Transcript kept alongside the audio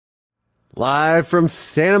Live from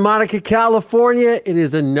Santa Monica, California, it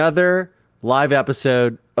is another live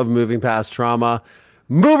episode of Moving Past Trauma.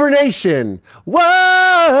 Mover Nation,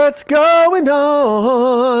 what's going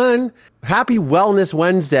on? Happy Wellness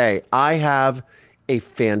Wednesday. I have a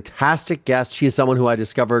fantastic guest. She is someone who I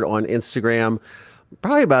discovered on Instagram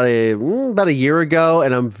probably about a year ago,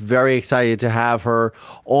 and I'm very excited to have her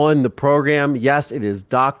on the program. Yes, it is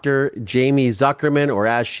Dr. Jaime Zuckerman, or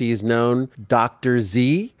as she's known, Dr.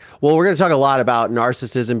 Z. Well, we're going to talk a lot about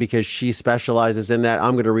narcissism because she specializes in that.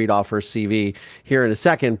 I'm going to read off her CV here in a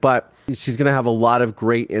second, but she's going to have a lot of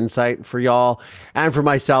great insight for y'all and for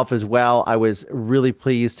myself as well. I was really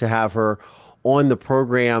pleased to have her on the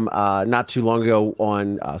program not too long ago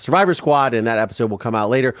on Survivor Squad, and that episode will come out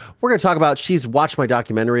later. We're going to talk about, she's watched my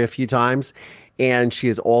documentary a few times, and she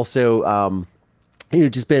has also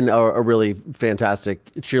just been a really fantastic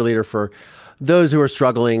cheerleader for those who are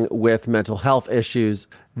struggling with mental health issues.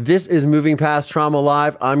 This is Moving Past Trauma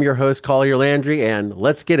Live. I'm your host, Collier Landry, and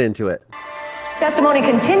let's get into it. Testimony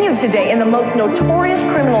continued today in the most notorious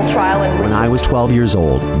criminal trial. When I was 12 years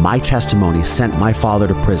old, my testimony sent my father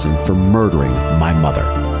to prison for murdering my mother.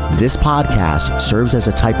 This podcast serves as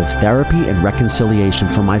a type of therapy and reconciliation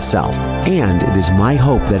for myself, and it is my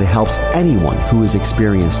hope that it helps anyone who has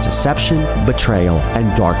experienced deception, betrayal,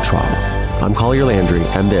 and dark trauma. I'm Collier Landry,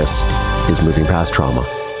 and this is Moving Past Trauma.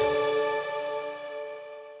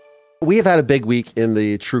 We have had a big week in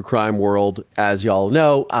the true crime world, as y'all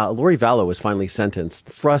know. Lori Vallow was finally sentenced.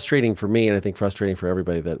 Frustrating for me, and I think frustrating for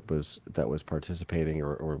everybody that was participating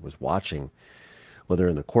or was watching, whether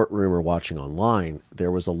in the courtroom or watching online. There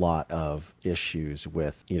was a lot of issues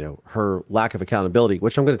with, her lack of accountability,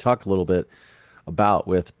 which I'm going to talk a little bit about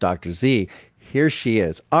with Dr. Z. Here she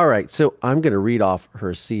is. All right, so I'm going to read off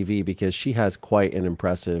her CV because she has quite an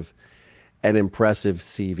impressive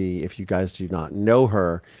CV if you guys do not know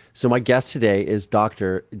her. So my guest today is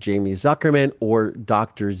Dr. Jaime Zuckerman, or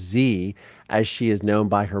Dr. Z, as she is known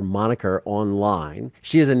by her moniker online.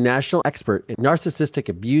 She is a national expert in narcissistic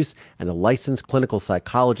abuse and a licensed clinical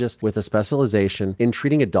psychologist with a specialization in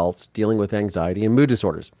treating adults dealing with anxiety and mood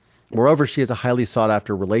disorders. Moreover, she is a highly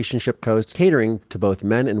sought-after relationship coach, catering to both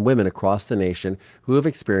men and women across the nation who have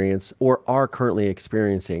experienced or are currently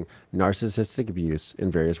experiencing narcissistic abuse in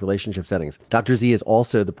various relationship settings. Dr. Z is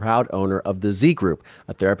also the proud owner of the Z Group,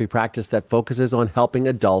 a therapy practice that focuses on helping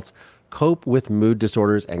adults cope with mood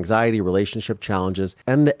disorders, anxiety, relationship challenges,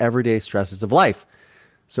 and the everyday stresses of life.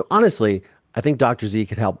 So honestly, I think Dr. Z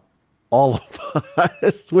could help all of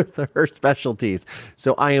us with her specialties.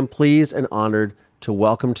 So I am pleased and honored to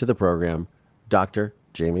welcome to the program, Dr.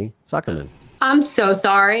 Jaime Zuckerman. I'm so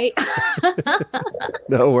sorry.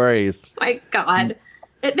 No worries. My God,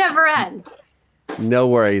 it never ends. No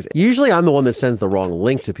worries. Usually I'm the one that sends the wrong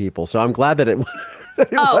link to people, so I'm glad that it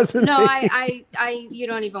wasn't no, me. I you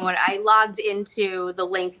don't even want I logged into the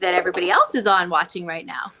link that everybody else is on watching right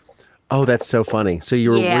now. Oh, that's so funny. So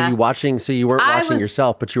were you watching, so you weren't watching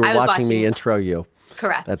yourself, but you were watching me intro you.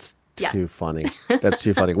 Correct. That's too funny. That's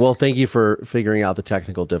too funny. Well, thank you for figuring out the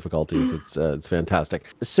technical difficulties. It's fantastic.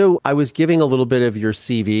 So I was giving a little bit of your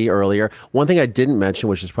CV earlier. One thing I didn't mention,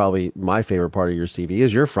 which is probably my favorite part of your CV,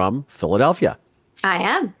 is you're from Philadelphia. I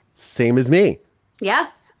am. Same as me.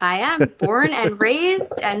 Yes, I am. Born and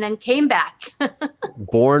raised and then came back.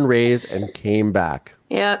 Born, raised, and came back.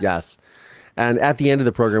 Yep. Yes. And at the end of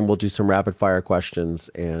the program, we'll do some rapid fire questions,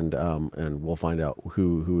 and we'll find out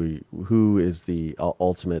who is the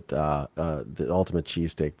ultimate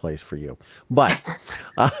cheesesteak place for you. But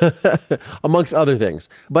amongst other things,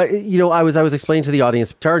 but I was explaining to the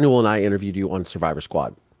audience. Tara Newell and I interviewed you on Survivor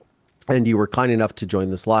Squad, and you were kind enough to join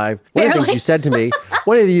this live. One of the things you said to me,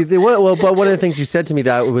 one of the things you said to me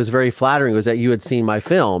that was very flattering was that you had seen my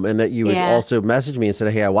film and that you had also messaged me and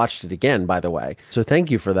said, "Hey, I watched it again, by the way." So thank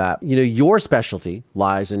you for that. Your specialty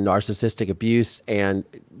lies in narcissistic abuse and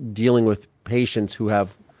dealing with patients who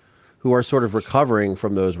are sort of recovering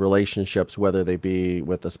from those relationships, whether they be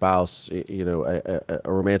with a spouse, a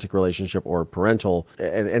romantic relationship or parental,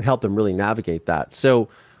 and help them really navigate that. So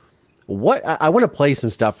what I want to play some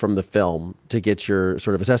stuff from the film to get your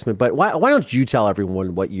sort of assessment, but why don't you tell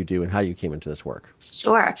everyone what you do and how you came into this work?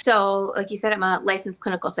 Sure. So like you said, I'm a licensed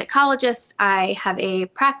clinical psychologist. I have a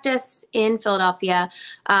practice in Philadelphia,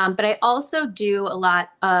 but I also do a lot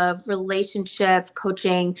of relationship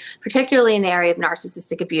coaching, particularly in the area of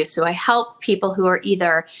narcissistic abuse. So I help people who are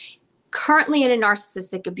either currently in a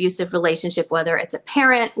narcissistic abusive relationship, whether it's a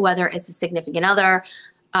parent, whether it's a significant other,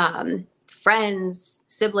 friends,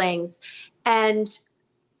 siblings, and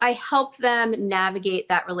I help them navigate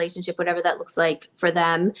that relationship, whatever that looks like for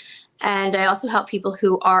them. And I also help people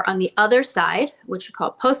who are on the other side, which we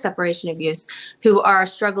call post-separation abuse, who are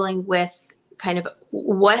struggling with kind of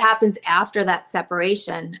what happens after that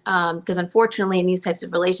separation. Because unfortunately, in these types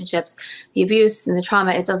of relationships, the abuse and the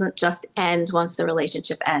trauma, it doesn't just end once the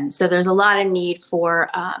relationship ends. So there's a lot of need for,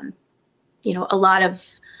 a lot of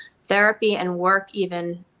therapy and work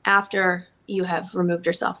even after you have removed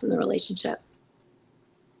yourself from the relationship.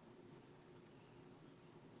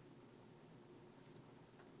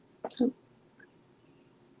 I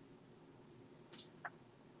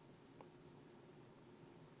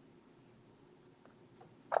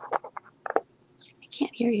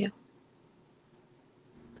can't hear you.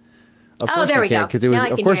 Of course there we go. Of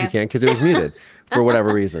course you can, because it was muted for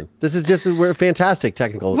whatever reason. This is just we're fantastic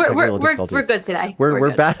technical difficulties. We're good today.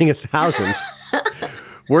 We're batting 1,000.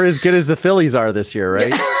 We're as good as the Phillies are this year,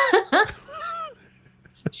 right?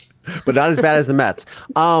 But not as bad as the Mets.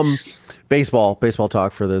 Baseball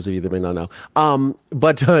talk for those of you that may not know.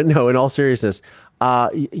 No, in all seriousness,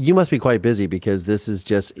 you must be quite busy, because this is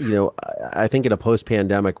just, I think in a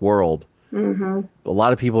post-pandemic world, a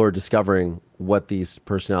lot of people are discovering what these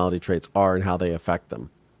personality traits are and how they affect them.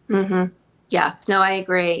 Yeah, no, I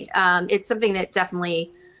agree. It's something that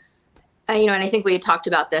definitely, and I think we had talked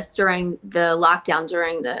about this during the lockdown,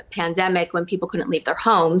 during the pandemic, when people couldn't leave their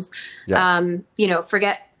homes. Yeah.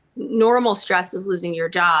 Forget normal stress of losing your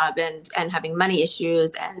job and having money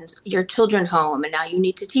issues and your children home, and now you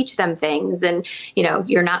need to teach them things, and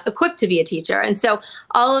you're not equipped to be a teacher, and so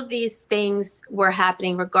all of these things were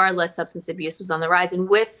happening regardless. Substance abuse was on the rise, and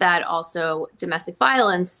with that also domestic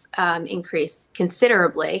violence increased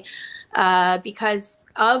considerably because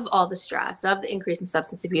of all the stress of the increase in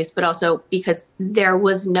substance abuse, but also because there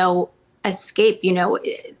was no escape.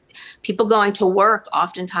 People going to work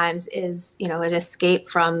oftentimes is, an escape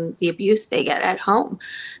from the abuse they get at home.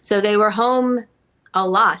 So they were home a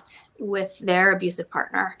lot with their abusive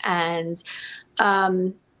partner. And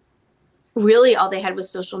really all they had was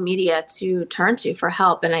social media to turn to for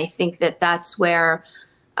help. And I think that that's where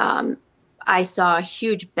I saw a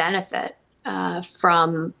huge benefit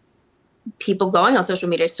from people going on social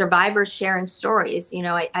media, survivors sharing stories.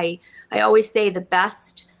 I always say the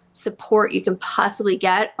best support you can possibly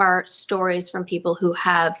get are stories from people who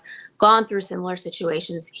have gone through similar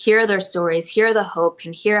situations. Hear their stories, hear the hope,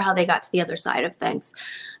 and hear how they got to the other side of things.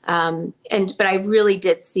 But I really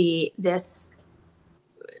did see this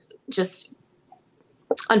just,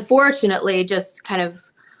 unfortunately, just kind of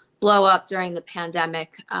blow up during the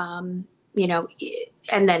pandemic, and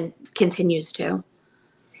then continues to.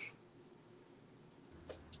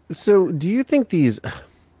 So do you think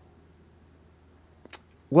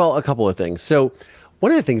well, a couple of things. So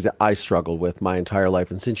one of the things that I struggled with my entire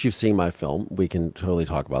life, and since you've seen my film, we can totally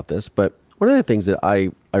talk about this, but one of the things that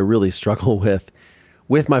I really struggle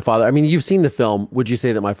with my father, I mean, you've seen the film. Would you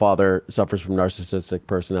say that my father suffers from narcissistic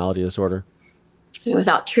personality disorder?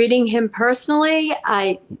 Without treating him personally,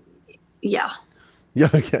 yeah. Yeah,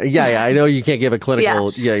 okay. Yeah, I know you can't give a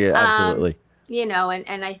clinical, yeah, absolutely.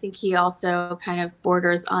 And I think he also kind of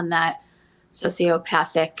borders on that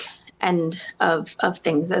sociopathic end of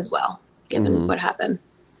things as well, given what happened.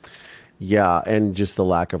 Yeah, and just the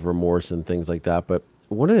lack of remorse and things like that. But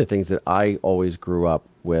one of the things that I always grew up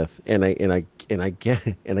with, and I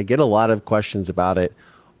get a lot of questions about it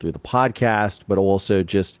through the podcast, but also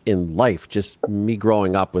just in life, just me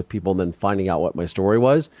growing up with people and then finding out what my story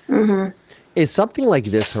was. Is something like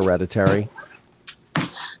this hereditary?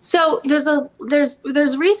 So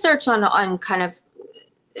there's research on kind of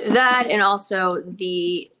that, and also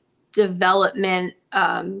the development,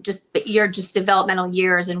 your developmental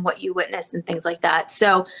years and what you witness and things like that.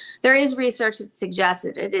 So there is research that suggests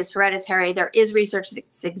that it is hereditary. There is research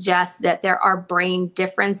that suggests that there are brain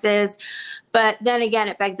differences. But then again,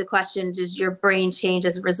 it begs the question, does your brain change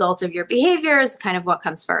as a result of your behaviors? Kind of what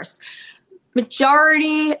comes first?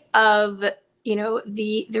 Majority of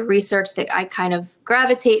the research that I kind of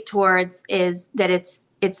gravitate towards is that it's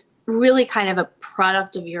really kind of a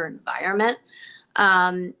product of your environment.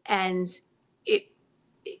 And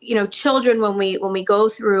children, when we go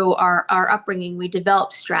through our upbringing, we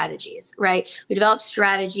develop strategies, right? We develop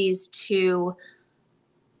strategies to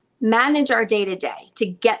manage our day to day, to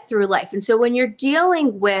get through life. And so when you're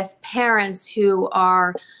dealing with parents who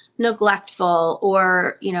are neglectful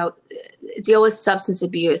or, deal with substance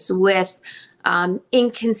abuse, with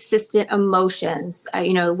inconsistent emotions,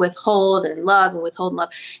 withhold and love and withhold and love,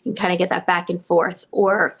 and kind of get that back and forth,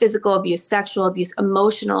 or physical abuse, sexual abuse,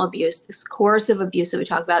 emotional abuse, this coercive abuse that we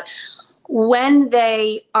talk about. when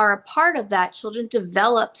they are a part of that, children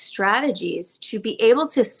develop strategies to be able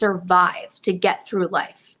to survive, to get through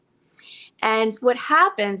life. And what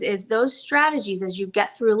happens is those strategies, as you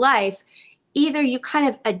get through life, either you kind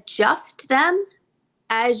of adjust them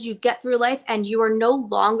as you get through life and you are no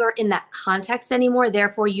longer in that context anymore.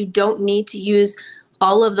 Therefore, you don't need to use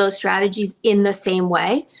all of those strategies in the same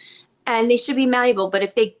way. And they should be malleable. But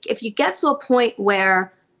if you get to a point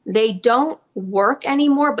where they don't work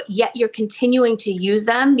anymore, but yet you're continuing to use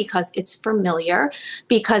them because it's familiar,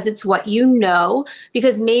 because it's what you know,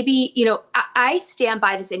 because maybe, I stand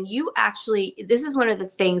by this, and you actually, this is one of the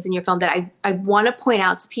things in your film that I want to point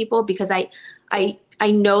out to people, because I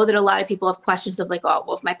know that a lot of people have questions of like, oh,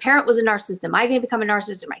 well, if my parent was a narcissist, am I going to become a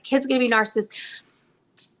narcissist? Or my kid's going to be a narcissist?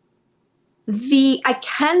 I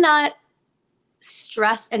cannot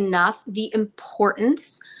stress enough the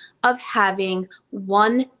importance of having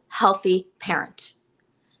one healthy parent.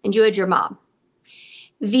 And you had your mom.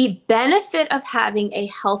 The benefit of having a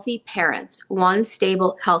healthy parent, one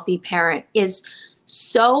stable, healthy parent, is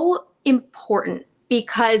so important,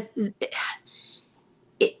 because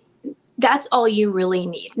that's all you really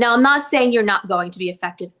need. Now, I'm not saying you're not going to be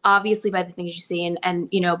affected, obviously, by the things you see and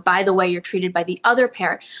by the way you're treated by the other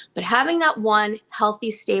parent, but having that one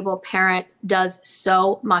healthy, stable parent does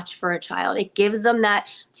so much for a child. It gives them that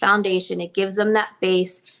foundation. It gives them that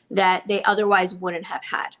base that they otherwise wouldn't have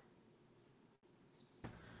had.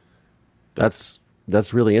 That's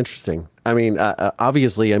really interesting. I mean,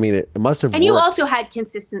 obviously, it must have. And you worked. also had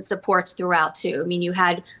consistent supports throughout too. I mean, you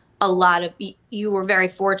had you were very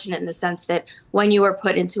fortunate in the sense that when you were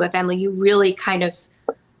put into a family, you really kind of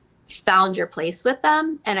found your place with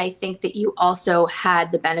them. And I think that you also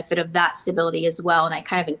had the benefit of that stability as well. And I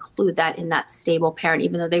kind of include that in that stable parent,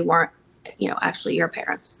 even though they weren't, actually your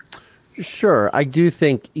parents. Sure. I do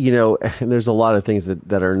think, and there's a lot of things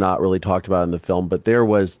that are not really talked about in the film, but there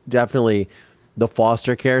was definitely the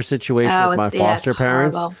foster care situation with my foster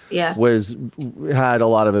parents had a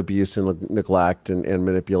lot of abuse and neglect and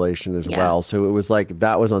manipulation as well. So it was like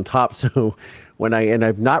that was on top. So and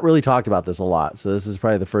I've not really talked about this a lot, so this is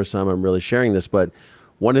probably the first time I'm really sharing this, but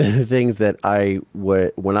one of the things that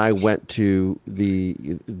when I went to the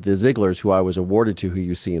Zigglers, who I was awarded to, who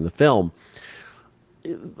you see in the film,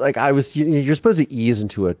 like you're supposed to ease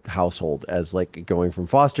into a household as like going from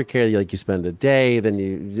foster care. You spend a day, then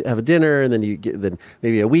you have a dinner, and then you get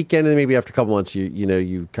maybe a weekend, and then maybe after a couple months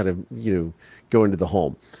you kind of go into the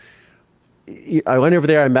home. I went over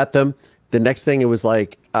there, I met them. The next thing, it was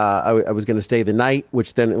like I was going to stay the night,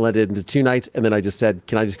 which then led into 2 nights, and then I just said,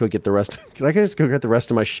 "Can I just go get the rest? Can I just go get the rest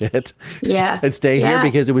of my shit? And stay here?"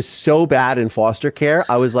 Because it was so bad in foster care.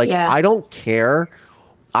 I was like, I don't care.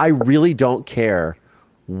 I really don't care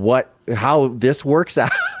how this works out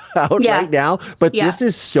right now, but this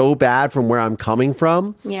is so bad from where I'm coming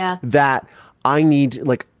from that I need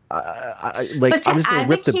I'm just going to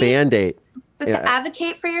rip the Band-Aid. But to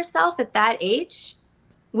advocate for yourself at that age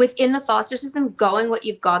within the foster system, going what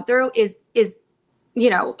you've gone through is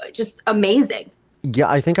just amazing. Yeah,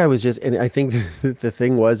 I think I was and I think the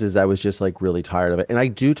thing is I was just like really tired of it. And I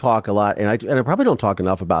do talk a lot, and I probably don't talk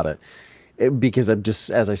enough about it. Because I'm just,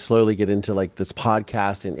 as I slowly get into like this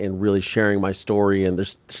podcast and really sharing my story, and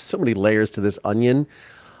there's so many layers to this onion,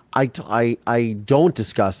 I don't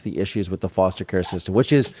discuss the issues with the foster care system,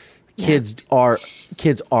 which is kids are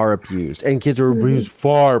abused, and kids are abused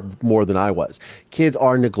far more than I was. Kids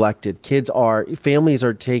are neglected. Families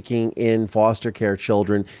are taking in foster care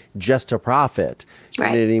children just to profit.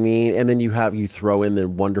 Right. You know what I mean? And then you throw in the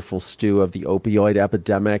wonderful stew of the opioid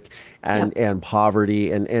epidemic and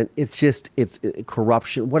poverty, and it's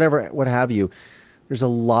corruption, what have you. There's a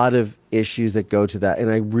lot of issues that go to that. And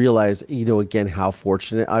I realize, again, how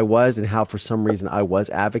fortunate I was, and how for some reason I was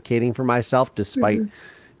advocating for myself despite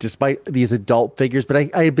these adult figures. But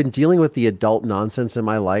I had been dealing with the adult nonsense in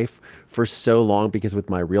my life for so long, because with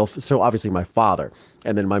so obviously my father,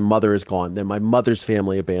 and then my mother is gone, then my mother's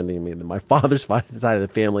family abandoning me, and then my father's side of the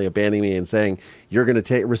family abandoning me and saying, "You're going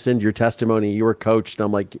to rescind your testimony. You were coached." And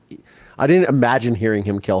I'm like, I didn't imagine hearing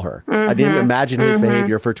him kill her. I didn't imagine his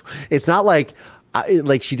behavior it's not like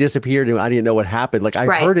she disappeared and I didn't know what happened. Like I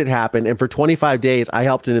heard it happen, and for 25 days I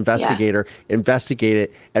helped an investigator investigate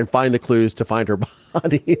it and find the clues to find her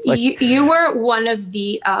body. You were one of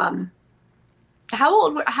the how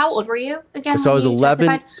old were you again? So I was 11.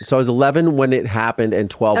 Testified? So I was 11 when it happened, and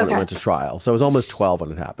 12 when it went to trial. So I was almost 12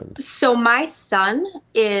 when it happened. So my son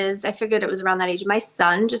I figured it was around that age. My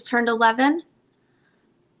son just turned 11.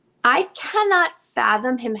 I cannot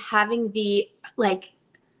fathom him having the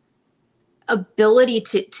ability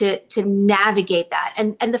to navigate that.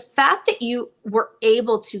 And the fact that you were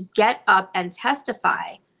able to get up and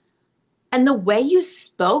testify, and the way you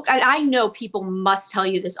spoke, and I know people must tell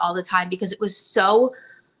you this all the time because it was so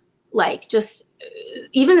like, just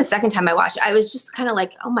even the second time I watched it, I was just kind of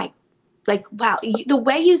like, oh my, like, wow, the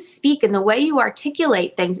way you speak and the way you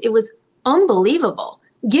articulate things, it was unbelievable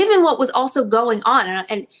given what was also going on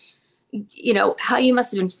and you know, how you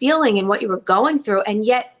must have been feeling and what you were going through. And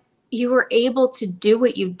yet you were able to do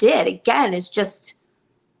what you did. Again, is just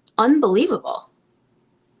unbelievable.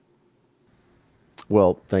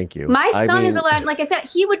 Well, thank you. My son is allowed, like I said,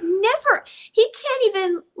 he can't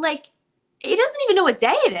even, like, he doesn't even know what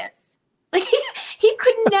day it is. Like he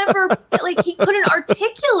could never, like he couldn't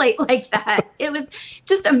articulate like that. It was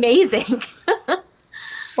just amazing.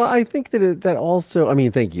 Well, I think that also, I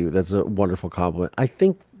mean, thank you. That's a wonderful compliment. I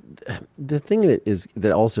think the thing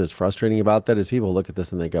that also is frustrating about that is people look at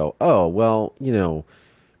this and they go, oh, well, you know,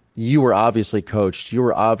 you were obviously coached.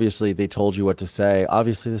 They told you what to say.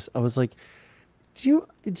 Obviously this, I was like, do you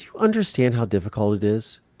understand how difficult it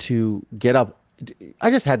is to get up? I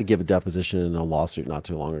just had to give a deposition in a lawsuit not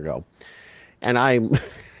too long ago. And I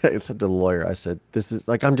said to the lawyer, I said, this is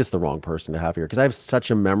like, I'm just the wrong person to have here because I have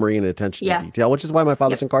such a memory and attention to detail, which is why my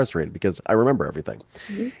father's incarcerated because I remember everything.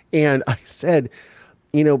 Mm-hmm. And I said,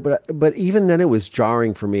 you know, but even then it was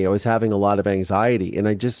jarring for me. I was having a lot of anxiety and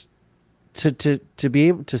I just, to be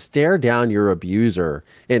able to stare down your abuser,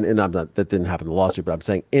 and I'm not, that didn't happen in the lawsuit, but I'm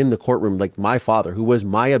saying in the courtroom, like my father, who was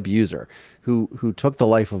my abuser, who took the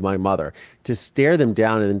life of my mother, to stare them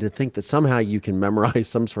down and to think that somehow you can memorize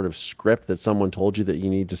some sort of script that someone told you that you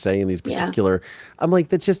need to say in these particular, I'm like,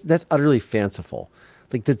 that's utterly fanciful.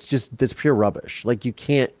 Like that's pure rubbish. Like you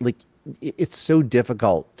can't, like, it's so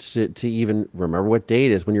difficult to even remember what day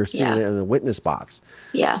it is when you're sitting in the witness box.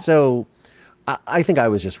 Yeah. So I think I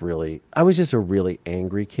was just a really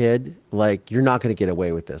angry kid. Like, you're not going to get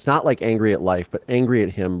away with this. Not like angry at life, but angry at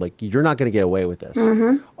him. Like, you're not going to get away with this.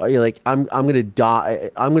 Mm-hmm. Or you're like, I'm going to die.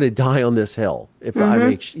 I'm going to die on this hill if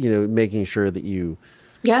I making sure that you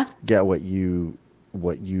get what you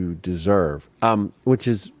deserve. Which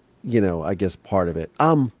is, I guess part of it.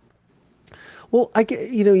 Well,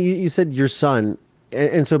 you said your son.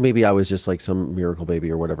 And so maybe I was just like some miracle baby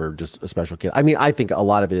or whatever, just a special kid. I mean, I think a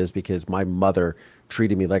lot of it is because my mother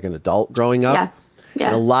treated me like an adult growing up. Yeah. Yeah.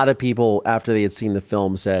 And a lot of people, after they had seen the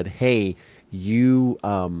film, said, hey, we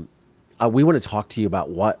want to talk to you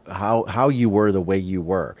about how you were the way you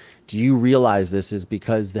were. Do you realize this is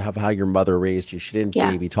because of how your mother raised you? She didn't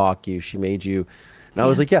baby talk you. She made you. And I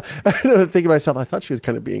was like, I think to myself, I thought she was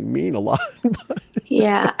kind of being mean a lot.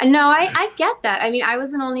 Yeah, no, I get that. I mean, I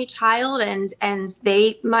was an only child and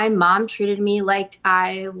my mom treated me like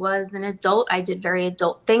I was an adult. I did very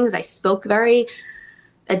adult things. I spoke very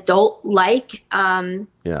adult-like. And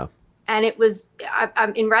it was,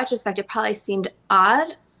 in retrospect, it probably seemed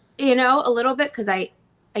odd, a little bit, because I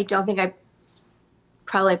don't think I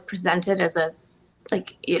probably presented as a,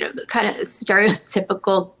 like, the kind of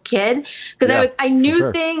stereotypical kid, because I knew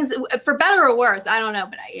things, for better or worse, I don't know,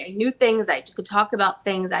 but I knew things. I could talk about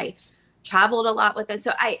things. I traveled a lot with it.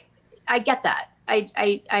 So I get that.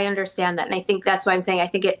 I understand that. And I think that's why I'm saying, I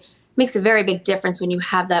think it makes a very big difference when you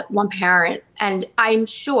have that one parent. And I'm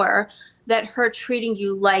sure that her treating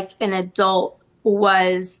you like an adult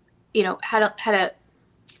was, there's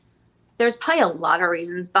probably a lot of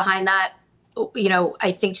reasons behind that.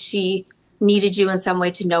 I think she needed you in some way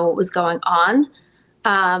to know what was going on,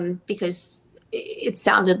 because it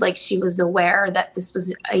sounded like she was aware that this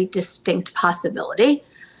was a distinct possibility.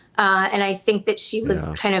 And I think that she was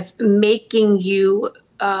kind of making you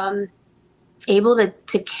able to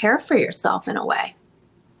care for yourself in a way.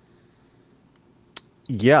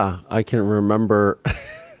 Yeah, I can remember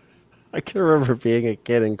being a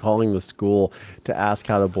kid and calling the school to ask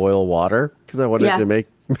how to boil water because I wanted to make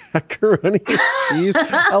macaroni and cheese.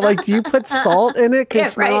 I'm like, do you put salt in it?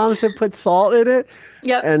 Because my mom said put salt in it.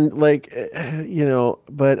 Yep. And like,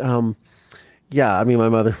 but I mean, my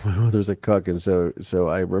mother's a cook, and so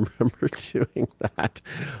I remember doing that.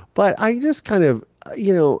 But I just kind of,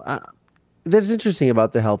 that's interesting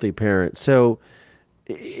about the healthy parent. So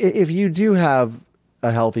if you do have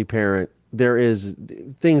a healthy parent,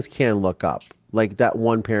 things can look up, like that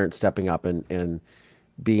one parent stepping up and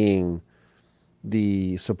being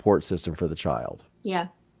the support system for the child. Yeah.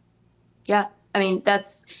 Yeah. I mean,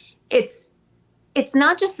 it's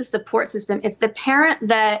not just the support system. It's the parent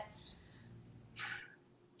that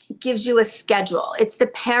gives you a schedule. It's the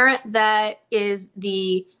parent that is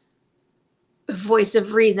the voice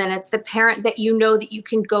of reason. It's the parent that that you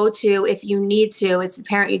can go to if you need to. It's the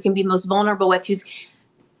parent you can be most vulnerable with, who's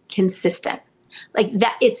consistent. Like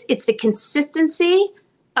that, it's the consistency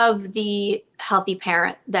of the healthy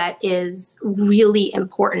parent that is really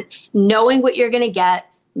important. Knowing what you're going to get,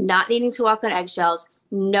 not needing to walk on eggshells,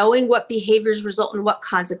 knowing what behaviors result in what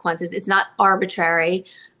consequences. It's not arbitrary.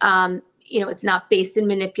 It's not based in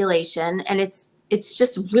manipulation, and it's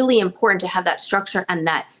just really important to have that structure and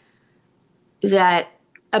that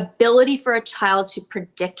ability for a child to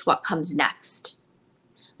predict what comes next.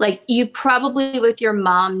 Like you probably with your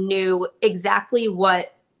mom knew exactly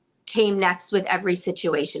what came next with every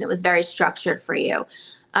situation. It was very structured for you.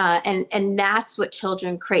 And that's what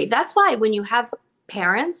children crave. That's why when you have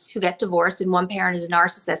parents who get divorced and one parent is a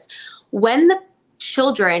narcissist, when the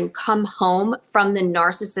children come home from the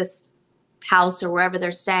narcissist's house or wherever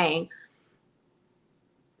they're staying,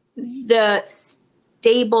 the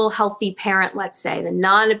stable, healthy parent, let's say, the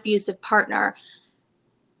non-abusive partner,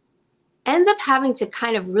 ends up having to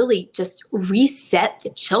kind of really just reset the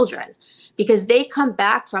children because they come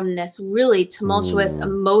back from this really tumultuous,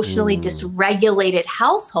 emotionally dysregulated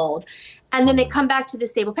household. And then they come back to the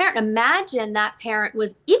stable parent. Imagine that parent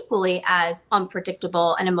was equally as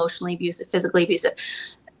unpredictable and emotionally abusive, physically abusive.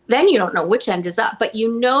 Then you don't know which end is up. But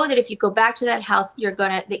you know that if you go back to that house, you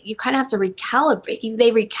kind of have to recalibrate.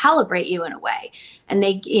 They recalibrate you in a way. And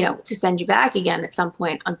they, to send you back again at some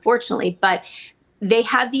point, unfortunately. But they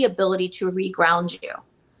have the ability to reground you.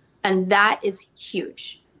 And that is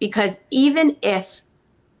huge. Because even if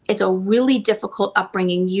it's a really difficult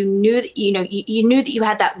upbringing, you knew that you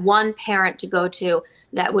had that one parent to go to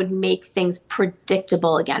that would make things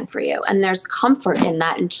predictable again for you. And there's comfort in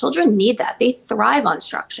that. And children need that. They thrive on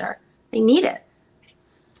structure. They need it.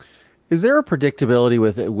 Is there a predictability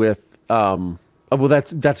with well,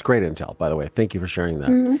 that's great intel, by the way. Thank you for sharing that.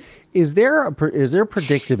 Mm-hmm. Is there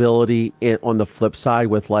predictability on the flip side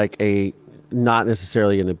with like a not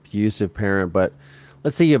necessarily an abusive parent, but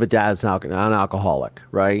let's say you have a dad that's an alcoholic,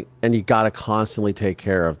 right? And you got to constantly take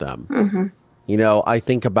care of them. Mm-hmm. I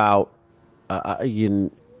think about, I mean,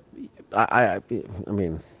 I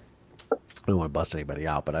don't want to bust anybody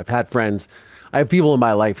out, but I have people in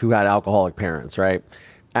my life who had alcoholic parents, right?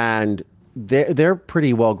 And they're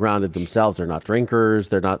pretty well grounded themselves. They're not drinkers.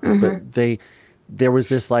 They're not, but there was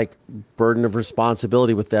this like burden of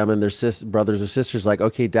responsibility with them and their brothers or sisters, like,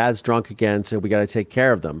 okay, dad's drunk again, so we got to take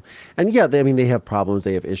care of them. And yeah, they have problems,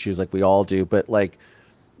 they have issues like we all do, but like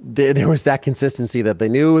there was that consistency that they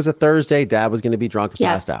knew it was a Thursday, dad was going to be drunk and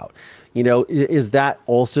passed out. Is that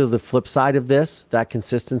also the flip side of this, that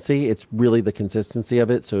consistency? It's really the consistency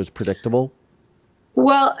of it, so it's predictable?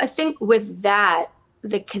 Well, I think with that,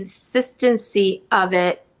 the consistency of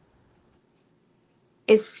it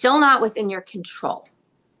is still not within your control,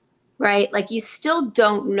 right? Like you still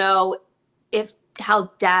don't know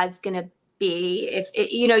how dad's going to be,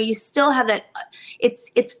 you still have that,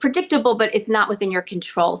 it's predictable, but it's not within your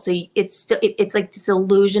control. So it's like this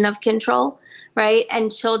illusion of control, right?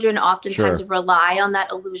 And children oftentimes rely on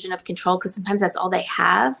that illusion of control because sometimes that's all they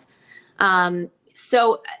have.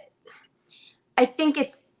 So I think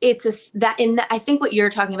I think what you're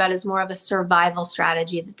talking about is more of a survival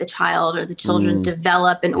strategy that the child or the children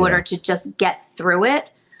develop in order to just get through it.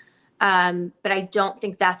 But I don't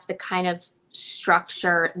think that's the kind of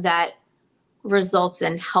structure that results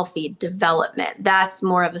in healthy development. That's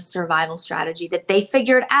more of a survival strategy that they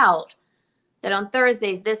figured out that on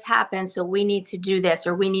Thursdays this happens, so we need to do this,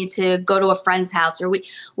 or we need to go to a friend's house, or we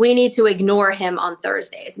need to ignore him on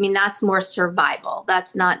Thursdays. I mean, that's more survival.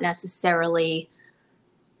 That's not necessarily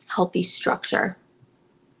healthy structure.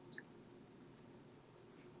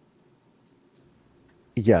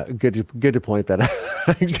 Yeah, good to point that out.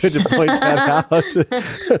 Good to point that out.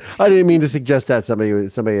 I didn't mean to suggest that.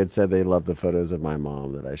 Somebody had said they love the photos of my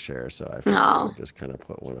mom that I share, so I just kind of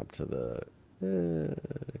put one up to the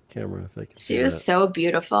camera if they can. She was so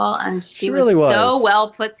beautiful, and she really was so well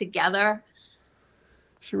put together.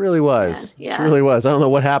 She really was. Yeah. She really was. I don't know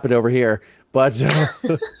what happened over here, but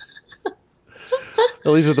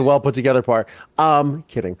at least with the well put together part.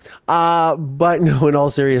 Kidding. But no, in all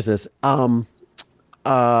seriousness,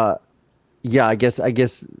 yeah, I guess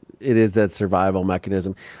it is that survival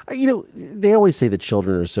mechanism. They always say that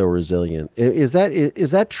children are so resilient. Is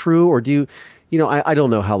that true, or do you? I don't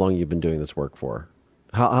know how long you've been doing this work for.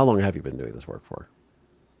 How long have you been doing this work for?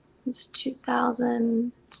 Since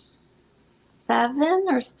 2007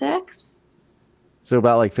 or 6. So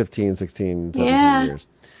about like 15, 16, 17 years.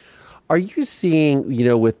 Are you seeing,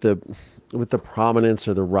 with the prominence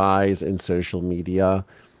or the rise in social media,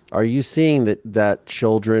 are you seeing that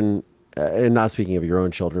children, and not speaking of your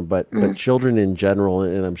own children, but children in general,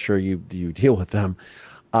 and I'm sure you deal with them,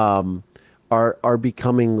 are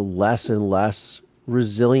becoming less and less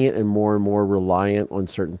resilient and more reliant on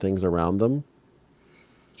certain things around them?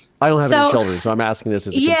 I don't have any children, so I'm asking this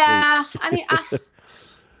as a yeah. I mean,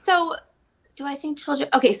 so do I think children?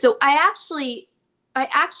 Okay, so I actually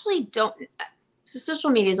don't. So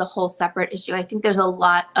social media is a whole separate issue. I think there's a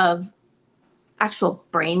lot of actual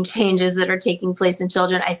brain changes that are taking place in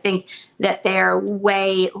children. I think that they're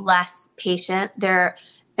way less patient. They're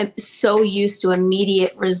so used to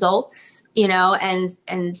immediate results,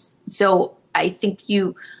 and so I think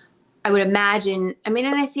I would imagine, I mean,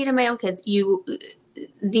 and I see it in my own kids,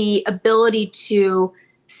 the ability to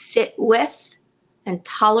sit with and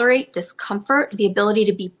tolerate discomfort, the ability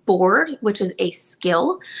to be bored, which is a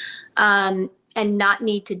skill, and not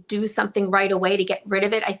need to do something right away to get rid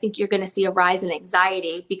of it. I think you're going to see a rise in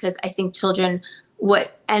anxiety because I think children,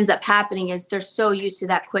 what ends up happening is they're so used to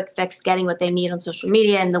that quick fix, getting what they need on social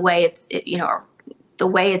media and the way the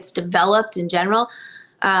way it's developed in general.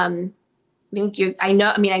 I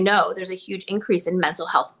know there's a huge increase in mental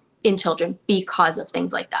health in children because of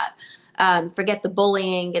things like that. Forget the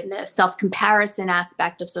bullying and the self-comparison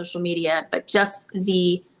aspect of social media, but just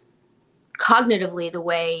cognitively, the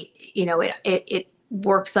way, it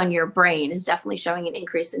works on your brain is definitely showing an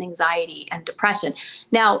increase in anxiety and depression.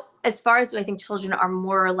 Now, as far as do I think children are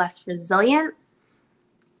more or less resilient?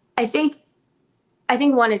 I think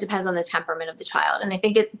one, it depends on the temperament of the child. And I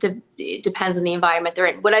think it depends on the environment they're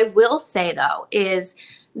in. What I will say, though, is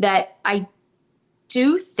that I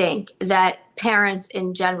do think that parents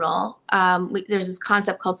in general, there's this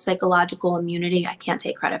concept called psychological immunity. I can't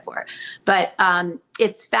take credit for it, but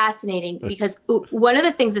it's fascinating because one of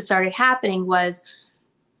the things that started happening was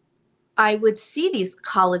I would see these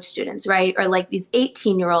college students, right? Or like these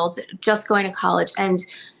 18-year-olds just going to college, and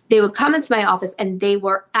they would come into my office and they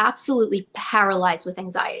were absolutely paralyzed with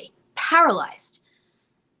anxiety, paralyzed.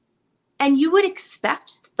 And you would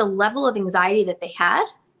expect the level of anxiety that they had.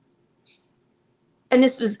 And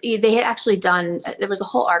they had actually done, there was a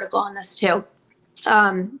whole article on this too.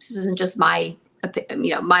 This isn't just my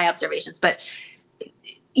observations, but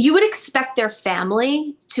you would expect their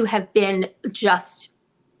family to have been just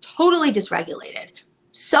totally dysregulated,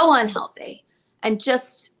 so unhealthy, and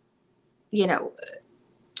just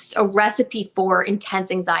a recipe for intense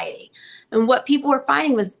anxiety. And what people were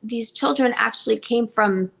finding was these children actually came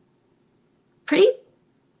from pretty,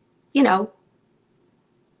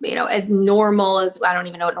 as normal as, I don't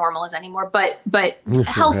even know what normal is anymore, but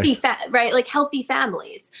healthy, right? Like healthy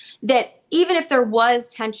families that even if there was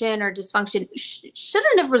tension or dysfunction,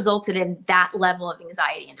 shouldn't have resulted in that level of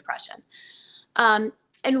anxiety and depression.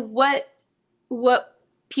 And what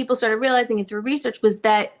people started realizing and through research was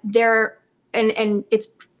that and it's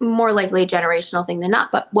more likely a generational thing than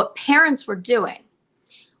not, but what parents were doing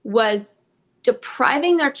was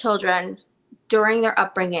depriving their children during their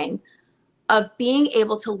upbringing of being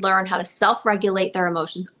able to learn how to self-regulate their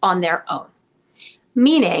emotions on their own.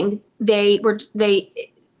 Meaning they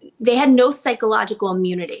had no psychological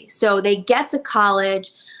immunity. So they get to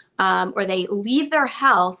college or they leave their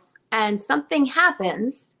house and something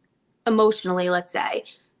happens emotionally, let's say,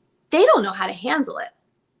 they don't know how to handle it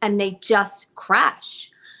and they just crash.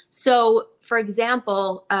 So for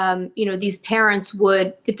example, these parents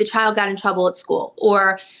would, if the child got in trouble at school,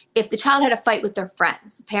 or if the child had a fight with their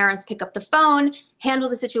friends, parents pick up the phone, handle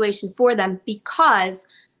the situation for them because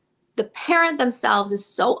the parent themselves is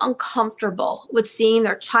so uncomfortable with seeing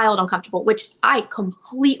their child uncomfortable, which I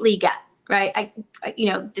completely get, right?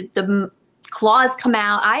 The claws come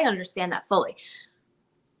out. I understand that fully.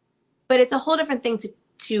 But it's a whole different thing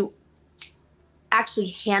to actually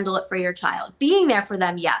handle it for your child. Being there for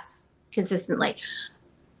them, yes, consistently,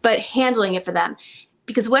 but handling it for them.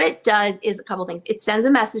 Because what it does is a couple things. It sends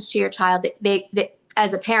a message to your child that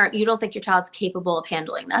as a parent, you don't think your child's capable of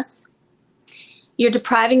handling this. You're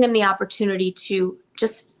depriving them the opportunity to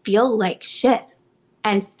just feel like shit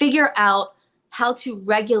and figure out how to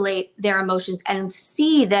regulate their emotions and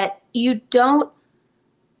see that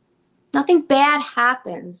nothing bad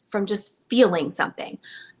happens from just feeling something.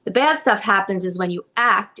 The bad stuff happens is when you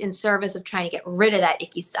act in service of trying to get rid of that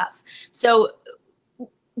icky stuff. So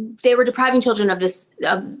they were depriving children of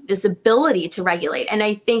this ability to regulate. And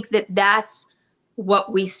I think that that's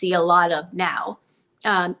what we see a lot of now,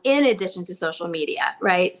 in addition to social media,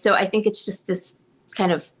 right? So I think it's just this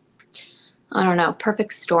kind of, I don't know,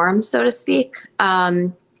 perfect storm, so to speak.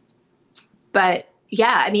 But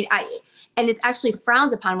yeah, I mean, and it's actually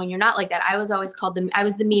frowned upon when you're not like that. I was always called I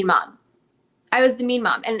was the mean mom. I was the mean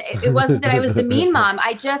mom. And it wasn't that I was the mean mom.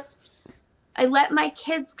 I let my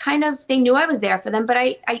kids they knew I was there for them, but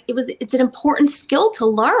it's an important skill to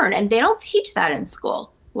learn and they don't teach that in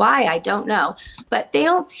school. Why? I don't know. But they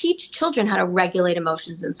don't teach children how to regulate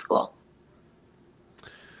emotions in school.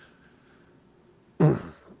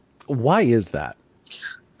 Why is that?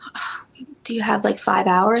 Do you have like 5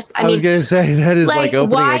 hours? I was going to say that is like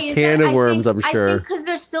opening a can of worms, I'm sure. I think because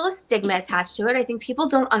there's still a stigma attached to it. I think people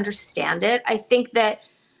don't understand it. I think that,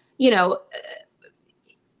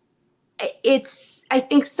 I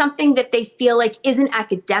think something that they feel like isn't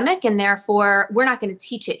academic, and therefore we're not going to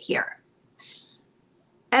teach it here.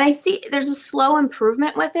 And I see there's a slow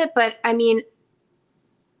improvement with it, but I mean,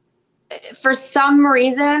 for some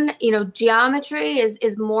reason, geometry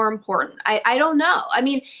is more important. I don't know. I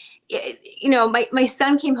mean, my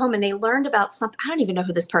son came home and they learned about something. I don't even know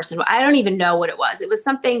who this person was. I don't even know what it was. It was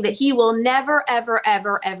something that he will never, ever,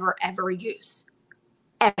 ever, ever, ever use.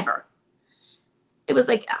 Ever. It was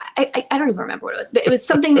like, I don't even remember what it was, but it was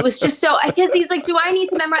something that was just so, I guess he's like, do I need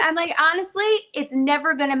to memorize? I'm like, honestly, it's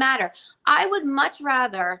never going to matter. I would much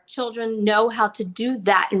rather children know how to do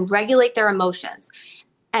that and regulate their emotions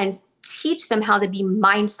and teach them how to be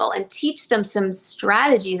mindful and teach them some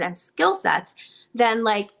strategies and skill sets than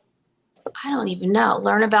like, I don't even know,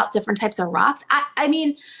 learn about different types of rocks. I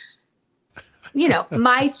mean,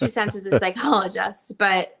 my 2 cents as a psychologist,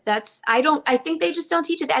 but I think they just don't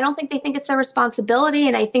teach it. I don't think they think it's their responsibility.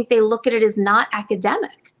 And I think they look at it as not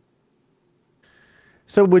academic.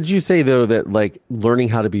 So would you say though that like learning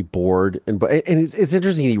how to be bored and it's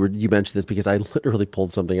interesting you mentioned this because I literally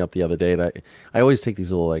pulled something up the other day and I always take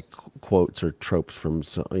these little like quotes or tropes from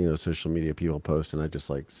social media people post and I just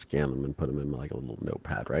like scan them and put them in like a little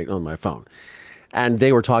notepad right on my phone. And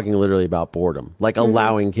they were talking literally about boredom, like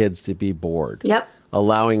allowing kids to be bored. Yep.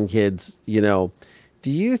 Allowing kids, do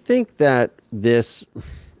you think that this,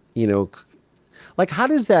 like how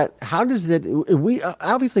does that, we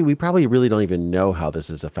obviously we probably really don't even know how this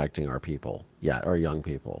is affecting our people yet, our young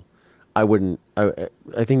people. I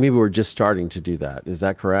think maybe we're just starting to do that. Is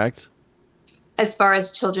that correct? As far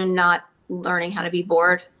as children not learning how to be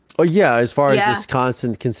bored? Oh yeah. As far as this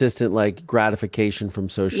constant, consistent, like gratification from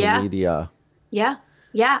social media.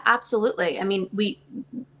 Yeah, absolutely. I mean, we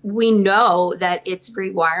know that it's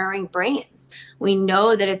rewiring brains. We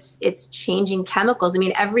know that it's changing chemicals. I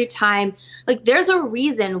mean, every time, like there's a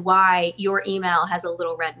reason why your email has a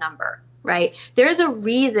little red number, right? There's a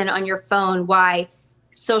reason on your phone why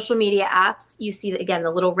social media apps, you see again,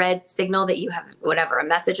 the little red signal that you have, whatever, a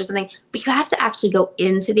message or something, but you have to actually go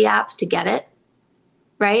into the app to get it,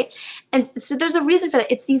 right? And so there's a reason for that.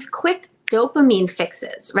 It's these quick dopamine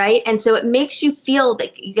fixes, right? And so it makes you feel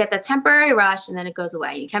like you get that temporary rush and then it goes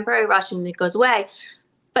away. You temporary rush and it goes away.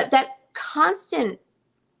 But that constant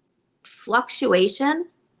fluctuation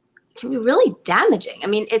can be really damaging. I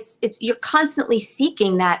mean, it's you're constantly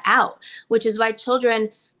seeking that out, which is why children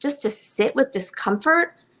just to sit with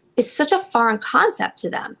discomfort is such a foreign concept to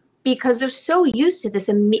them because they're so used to this,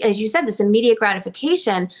 as you said, this immediate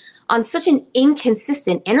gratification on such an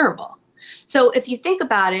inconsistent interval. So if you think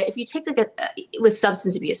about it, if you take with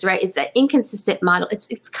substance abuse, right, it's that inconsistent model.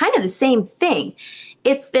 It's kind of the same thing.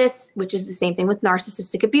 It's this, which is the same thing with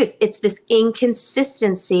narcissistic abuse. It's this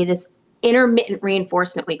inconsistency, this intermittent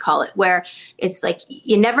reinforcement, we call it, where it's like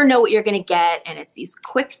you never know what you're going to get. And it's these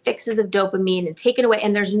quick fixes of dopamine and taken away.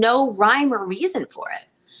 And there's no rhyme or reason for it.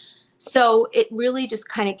 So it really just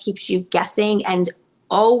kind of keeps you guessing and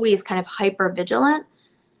always kind of hyper vigilant.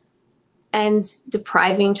 And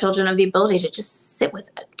depriving children of the ability to just sit with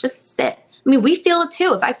it. Just sit. I mean, we feel it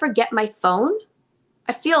too. If I forget my phone,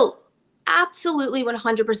 I feel absolutely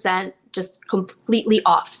 100% just completely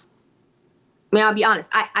off. I mean, I'll be honest.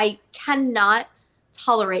 I cannot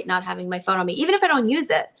tolerate not having my phone on me. Even if I don't use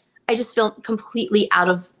it, I just feel completely out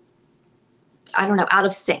of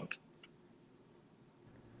sync.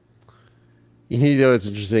 It's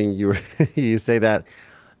interesting. You say that.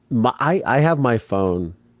 I have my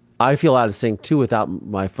phone. I feel out of sync too without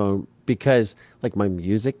my phone because like my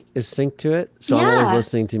music is synced to it. So I'm always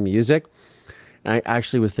listening to music. And I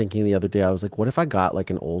actually was thinking the other day, I was like, what if I got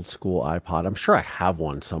like an old school iPod? I'm sure I have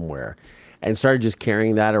one somewhere and started just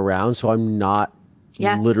carrying that around. So I'm not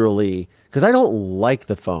literally, because I don't like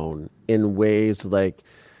the phone in ways like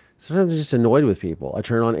sometimes I'm just annoyed with people. I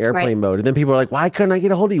turn on airplane mode and then people are like, why couldn't I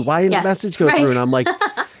get a hold of you? Why didn't the message go through? And I'm like,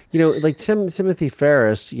 like Timothy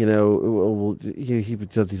Ferriss, he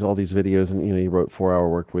does all these videos and, he wrote 4 Hour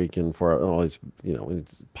Work Week and all these,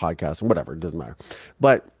 it's podcasts and whatever, it doesn't matter.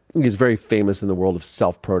 But he's very famous in the world of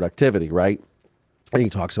self-productivity, right? And he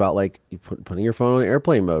talks about like putting your phone on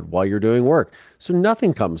airplane mode while you're doing work. So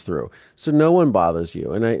nothing comes through. So no one bothers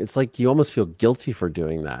you. And it's like, you almost feel guilty for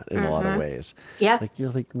doing that in a lot of ways. Yeah. Like,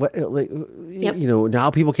 you're like, what, like,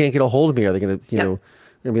 now people can't get a hold of me. Are they going to,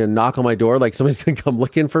 gonna be a knock on my door, like somebody's gonna come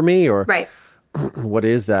looking for me, or Right. what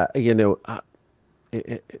is that? I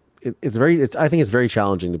think it's very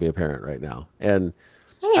challenging to be a parent right now. And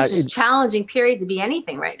I think it's just challenging period to be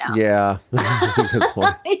anything right now. yeah, that's a good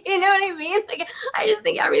point. You know what I mean? Like, I just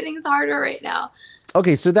think everything's harder right now.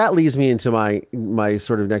 Okay, so that leads me into my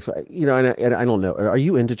sort of next, and I don't know. Are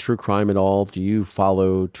you into true crime at all? Do you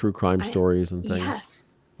follow true crime stories and things?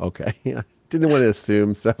 Yes. Okay. I didn't want to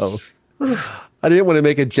assume, so I didn't want to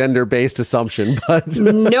make a gender-based assumption, but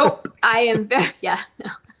Nope. I am very, yeah.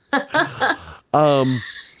 No.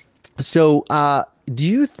 So, do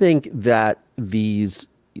you think that these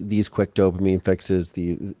quick dopamine fixes,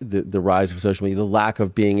 the rise of social media, the lack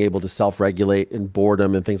of being able to self-regulate and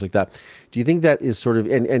boredom and things like that, do you think that is sort of,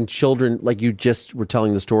 and children, like you just were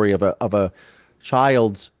telling the story of a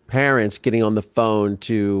child's parents getting on the phone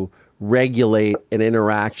to regulate an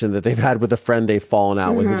interaction that they've had with a friend they've fallen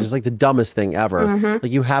out with, which is like the dumbest thing ever.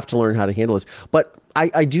 Like, you have to learn how to handle this. But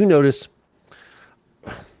I do notice,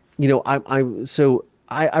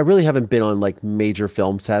 I really haven't been on like major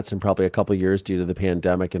film sets in probably a couple of years due to the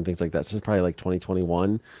pandemic and things like that. So it's probably like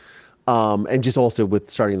 2021. And just also with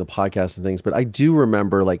starting the podcast and things. But I do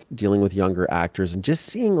remember like dealing with younger actors and just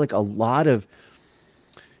seeing like a lot of,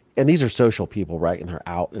 and these are social people, right? And they're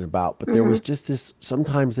out and about. But there was just this,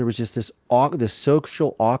 sometimes there was just this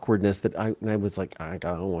social awkwardness that I was like, I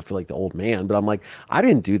don't want to feel like the old man, but I'm like, I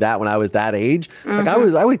didn't do that when I was that age. Like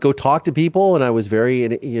I would go talk to people, and I was very,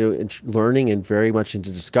 learning and very much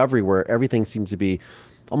into discovery, where everything seems to be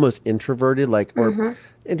almost introverted, like, or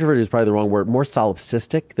introverted is probably the wrong word, more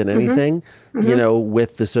solipsistic than anything,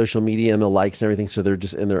 with the social media and the likes and everything. So they're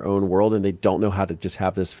just in their own world and they don't know how to just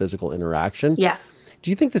have this physical interaction. Yeah. Do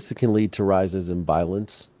you think this can lead to rises in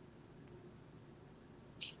violence?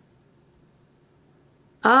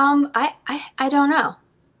 I don't know.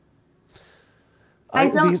 I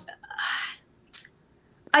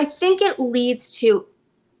think it leads to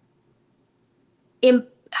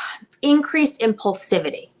increased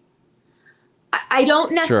impulsivity. I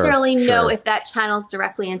don't necessarily know if that channels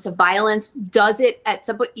directly into violence. Does it at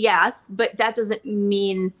some point? Yes, but that doesn't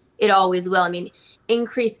mean it always will. I mean,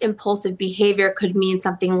 increased impulsive behavior could mean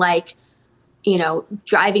something like,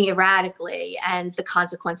 driving erratically and the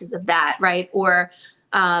consequences of that, right? Or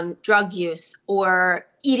drug use, or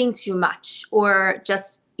eating too much, or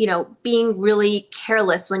just, being really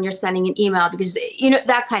careless when you're sending an email because,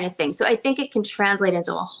 that kind of thing. So I think it can translate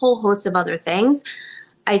into a whole host of other things.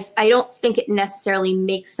 I don't think it necessarily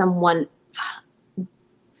makes someone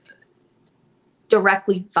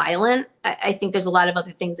directly violent. I think there's a lot of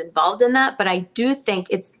other things involved in that, but I do think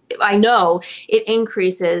I know it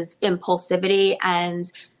increases impulsivity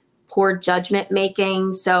and poor judgment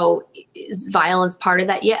making. So is violence part of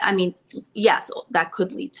that? Yeah. I mean, yes, that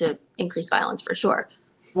could lead to increased violence for sure.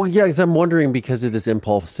 Well, yeah, because I'm wondering, because of this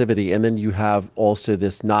impulsivity, and then you have also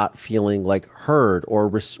this not feeling like heard or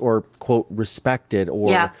quote respected,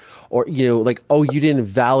 or like, oh, you didn't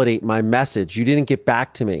validate my message, you didn't get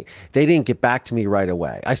back to me. They didn't get back to me right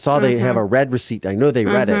away. I saw they have a read receipt. I know they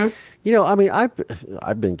read it. I mean,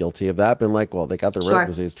 I've been guilty of that. Been like, well, they got the read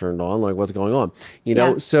receipts turned on. Like, what's going on?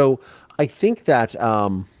 So I think that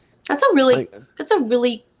that's a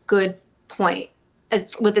really good point. As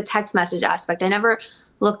with the text message aspect, I never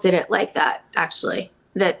looked at it like that, actually.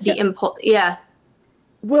 That the impulse,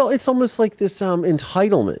 Well, it's almost like this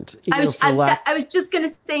entitlement. I was just going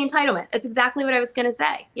to say entitlement. That's exactly what I was going to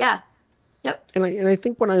say. Yeah. Yep. And I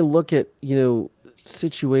think when I look at,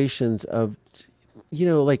 situations of,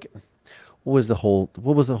 like, what was the whole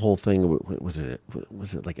thing? Was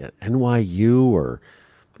it like at NYU, or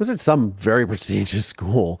was it some very prestigious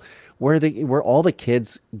school where all the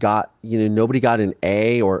kids got, nobody got an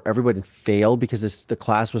A, or everybody failed because the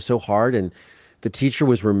class was so hard, and the teacher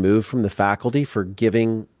was removed from the faculty for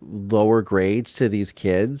giving lower grades to these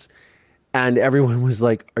kids. And everyone was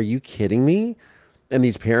like, are you kidding me? And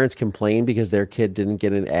these parents complained because their kid didn't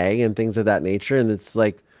get an A and things of that nature. And it's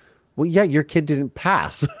like, well, yeah, your kid didn't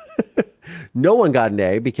pass. No one got an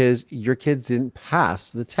A because your kids didn't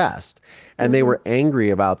pass the test. And they were angry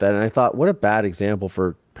about that. And I thought, what a bad example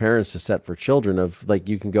for parents to set for children, of like,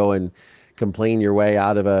 you can go and complain your way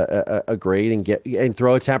out of a grade and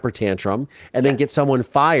throw a temper tantrum and then get someone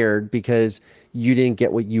fired because you didn't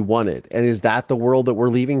get what you wanted. And is that the world that we're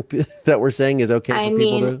leaving, that we're saying is okay for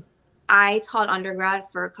people to? I taught undergrad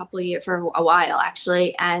for a while,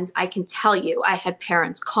 actually. And I can tell you, I had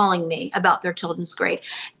parents calling me about their children's grade.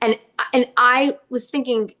 And I was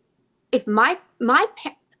thinking, if my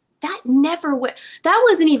that never would, that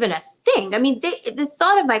wasn't even a thing. I mean, the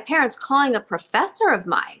thought of my parents calling a professor of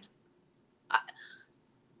mine,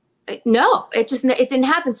 No, it didn't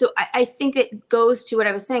happen. So I think it goes to what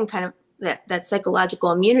I was saying, kind of that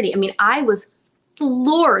psychological immunity. I mean, I was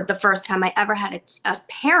floored the first time I ever had a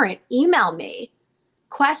parent email me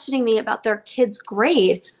questioning me about their kid's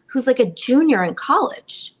grade who's like a junior in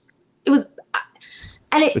college. It was,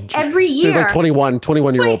 and every year. So like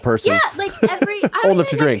 21-year-old person. Yeah, like I don't enough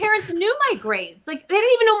to even think my drink. parents knew my grades. Like they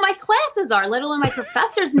didn't even know what my classes are, let alone my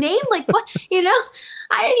professor's name. Like what,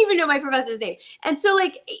 I didn't even know my professor's name. And so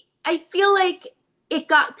like, I feel like it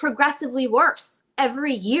got progressively worse.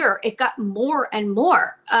 Every year it got more and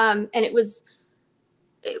more. And it was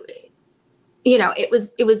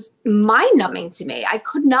mind numbing to me. I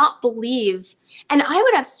could not believe, and I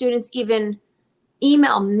would have students even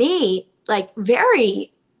email me like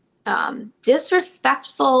very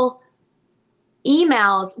disrespectful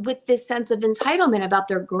emails with this sense of entitlement about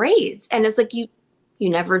their grades. And it's like, you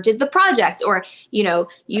never did the project, or, you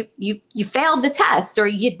failed the test, or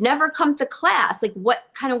you'd never come to class. Like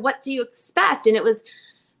what do you expect? And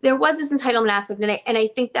there was this entitlement aspect. And I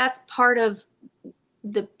think that's part of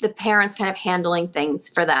the parents kind of handling things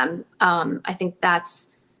for them. I think that's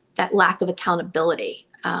that lack of accountability.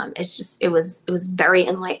 It was very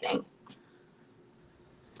enlightening.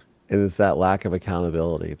 And it's that lack of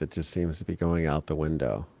accountability that just seems to be going out the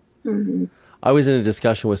window. Mm-hmm. I was in a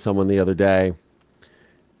discussion with someone the other day,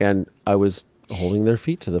 and I was holding their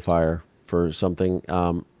feet to the fire for something.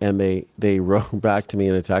 And they wrote back to me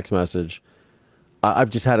in a text message, I've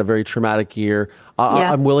just had a very traumatic year.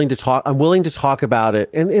 I'm willing to talk. I'm willing to talk about it.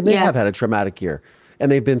 And they have had a traumatic year, and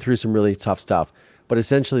they've been through some really tough stuff. But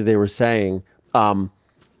essentially they were saying, I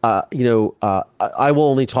will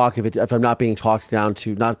only talk if I'm not being talked down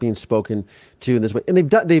to, not being spoken to in this way. And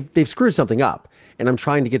they've screwed something up. And I'm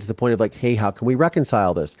trying to get to the point of like, hey, how can we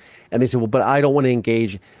reconcile this? And they said, well, but I don't want to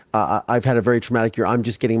engage. I've had a very traumatic year. I'm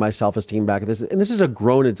just getting my self-esteem back. And this is a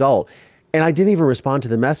grown adult. And I didn't even respond to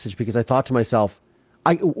the message because I thought to myself,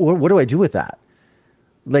 what do I do with that?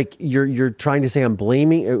 Like you're trying to say am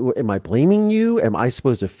I blaming you? Am I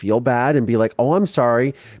supposed to feel bad and be like, oh, I'm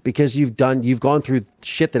sorry because you've gone through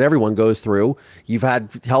shit that everyone goes through. You've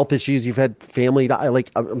had health issues. You've had family.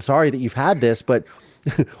 Like, I'm sorry that you've had this, but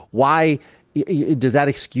why does that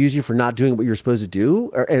excuse you for not doing what you're supposed to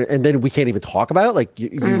do? And then we can't even talk about it. Like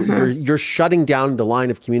you're shutting down the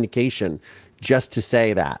line of communication just to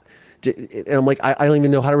say that. And I'm like, I don't even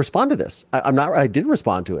know how to respond to this. I didn't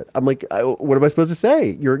respond to it. I'm like, what am I supposed to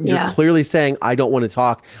say? You're clearly saying I don't want to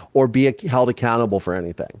talk or be held accountable for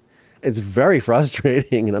anything. It's very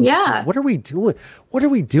frustrating. And I'm just like, what are we doing? What are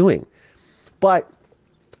we doing? But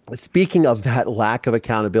speaking of that lack of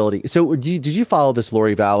accountability. So did you follow this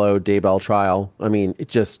Lori Vallow Daybell trial? I mean, it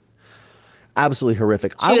just absolutely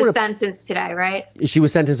horrific. She was sentenced today, right? She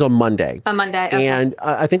was sentenced on Monday. On Monday. Okay. And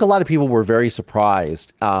I think a lot of people were very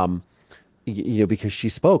surprised. Because she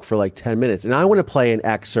spoke for like 10 minutes, and I want to play an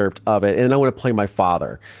excerpt of it, and I want to play my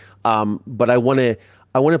father. But I want to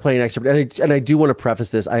play an excerpt, and I do want to preface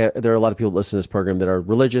this. There are a lot of people that listen to this program that are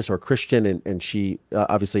religious or Christian, and she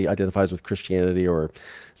obviously identifies with Christianity or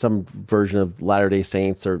some version of Latter-day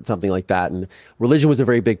Saints or something like that. And religion was a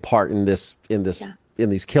very big part in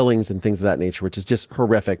these killings and things of that nature, which is just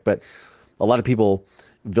horrific. But a lot of people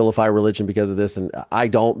vilify religion because of this, and I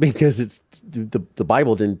don't, because it's the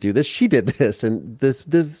Bible didn't do this. She did this, and they're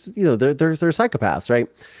psychopaths, right?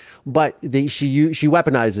 But she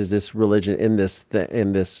weaponizes this religion in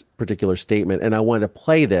this particular statement, and I wanted to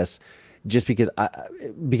play this just because I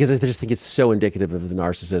just think it's so indicative of the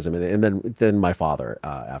narcissism, and then my father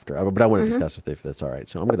after. But I want to discuss it if that's all right.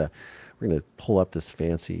 So we're gonna pull up this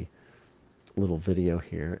fancy little video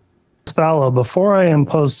here. Vallow, before I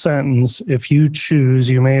impose sentence, if you choose,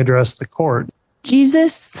 you may address the court.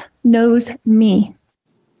 Jesus knows me,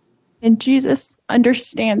 and Jesus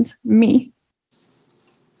understands me.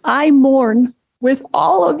 I mourn with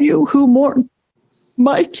all of you who mourn,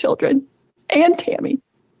 my children and Tammy.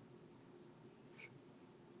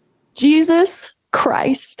 Jesus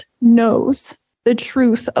Christ knows the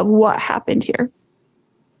truth of what happened here.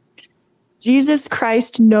 Jesus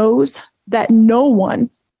Christ knows that no one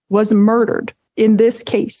was murdered in this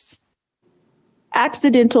case.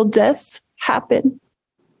 Accidental deaths happen.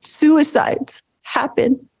 Suicides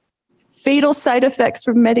happen. Fatal side effects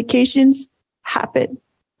from medications happen.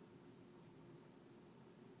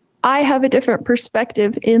 I have a different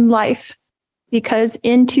perspective in life because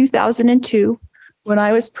in 2002, when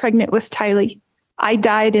I was pregnant with Tylee, I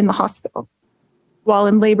died in the hospital while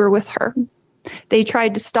in labor with her. They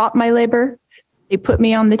tried to stop my labor. They put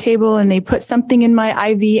me on the table and they put something in my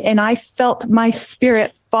IV, and I felt my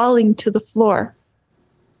spirit falling to the floor.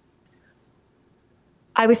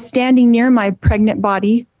 I was standing near my pregnant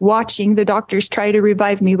body, watching the doctors try to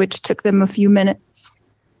revive me, which took them a few minutes.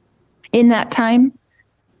 In that time,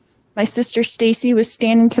 my sister Stacy was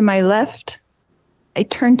standing to my left. I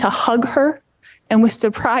turned to hug her and was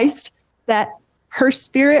surprised that her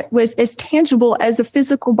spirit was as tangible as a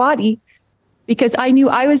physical body, because I knew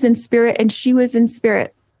I was in spirit and she was in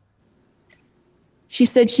spirit. She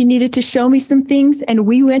said she needed to show me some things, and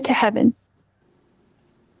we went to heaven.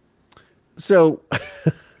 So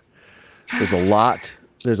there's a lot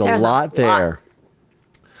there.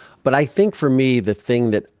 But I think for me, the thing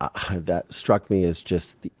that struck me is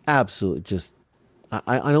just the absolute,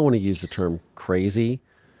 I don't want to use the term crazy,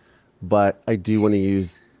 but I do want to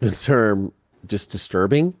use the term just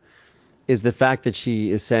disturbing, is the fact that she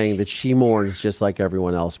is saying that she mourns just like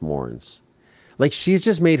everyone else mourns. Like, she's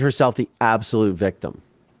just made herself the absolute victim.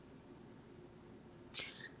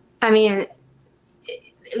 I mean,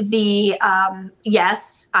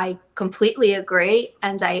 yes, I completely agree.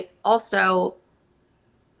 And I also,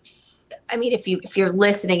 I mean, if you're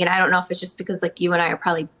listening, and I don't know if it's just because like you and I are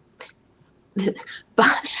probably,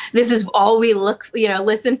 but this is all we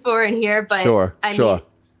listen for and hear, but sure. mean,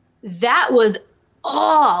 that was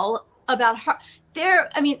all about her there.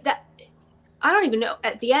 I mean, that, I don't even know,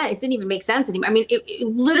 at the end, it didn't even make sense anymore. I mean, it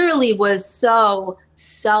literally was so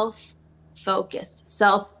self-focused,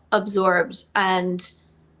 self-absorbed, and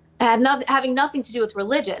having nothing to do with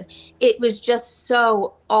religion. It was just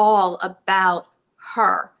so all about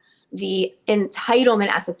her, the entitlement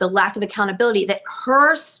aspect, the lack of accountability, that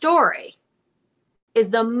her story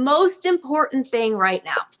is the most important thing right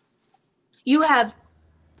now. You have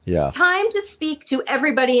time to speak to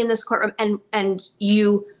everybody in this courtroom, and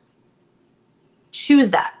you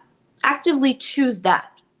choose that, actively choose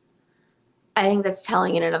that. I think that's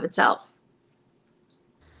telling in and of itself.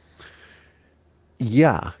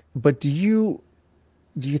 Yeah. But do you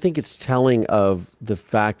think it's telling of the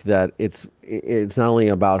fact that it's not only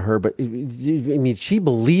about her, but I mean, she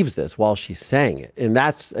believes this while she's saying it. And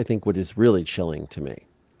that's, I think, what is really chilling to me.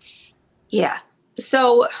 Yeah.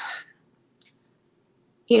 So,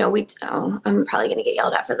 I'm probably going to get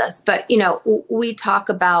yelled at for this, but, we talk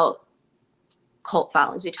about cult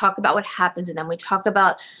followings. We talk about what happens in them. We talk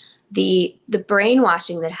about the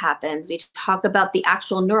brainwashing that happens. We talk about the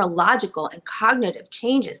actual neurological and cognitive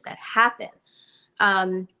changes that happen.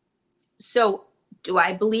 So do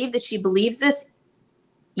I believe that she believes this?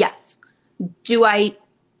 Yes. Do I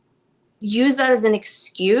use that as an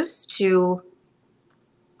excuse to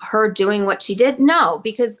her doing what she did? No,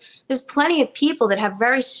 because there's plenty of people that have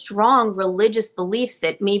very strong religious beliefs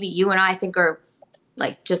that maybe you and I think are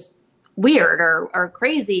like just weird or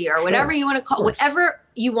crazy or whatever you want to call, whatever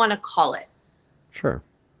you want to call it. Sure.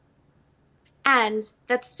 And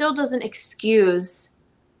that still doesn't excuse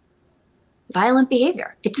violent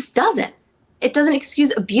behavior. It just doesn't. It doesn't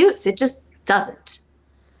excuse abuse. It just doesn't.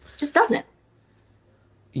 It just doesn't.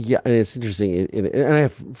 Yeah, and it's interesting. And I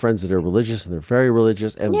have friends that are religious, and they're very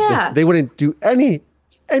religious, and they wouldn't do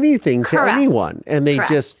anything to anyone, and they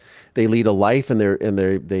they lead a life, and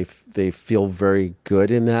they feel very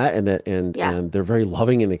good in that, and they're very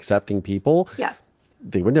loving and accepting people. Yeah.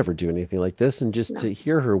 They would never do anything like this, and just to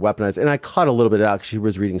hear her weaponize. And I caught a little bit out. She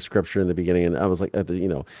was reading scripture in the beginning, and I was like,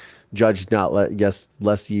 judge not,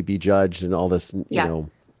 lest ye be judged, and all this, you know.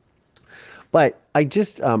 But I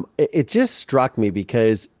just, it just struck me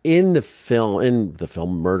because in the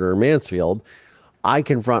film Murder in Mansfield, I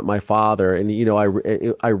confront my father, and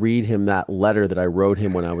I read him that letter that I wrote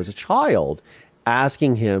him when I was a child,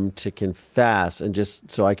 asking him to confess, and just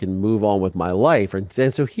so I can move on with my life, and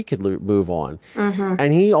so he could move on. Mm-hmm.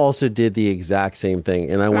 And he also did the exact same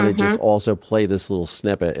thing. And I want to just also play this little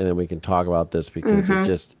snippet, and then we can talk about this, because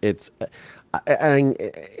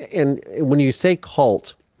and when you say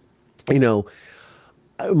cult,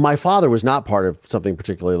 my father was not part of something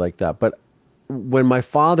particularly like that. But when my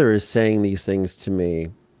father is saying these things to me,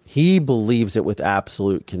 he believes it with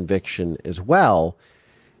absolute conviction as well,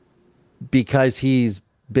 because he's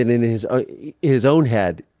been in his own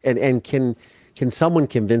head, and can someone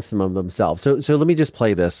convince them of themselves? So let me just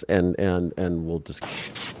play this, and we'll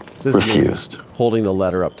discuss. So this Refused. Is holding the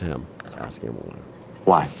letter up to him, asking him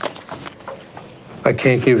why. I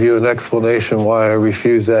can't give you an explanation why I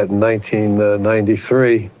refused that in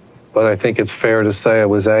 1993, but I think it's fair to say I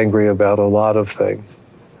was angry about a lot of things.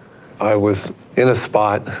 I was in a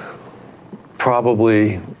spot,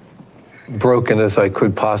 probably broken as I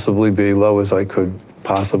could possibly be, low as I could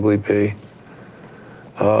possibly be,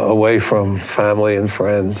 away from family and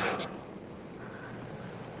friends.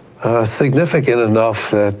 Significant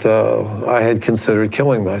enough that I had considered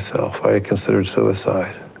killing myself. I had considered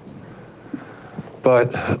suicide.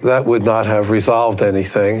 But that would not have resolved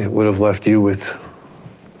anything. It would have left you with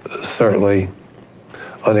certainly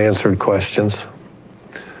unanswered questions.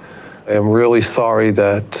 I am really sorry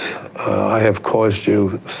that I have caused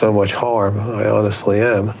you so much harm. I honestly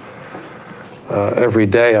am. Every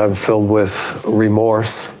day I'm filled with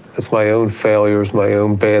remorse. It's my own failures, my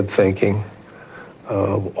own bad thinking,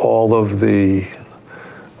 all of the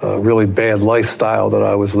really bad lifestyle that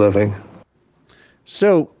I was living.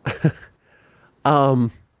 So,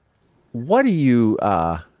 what do you,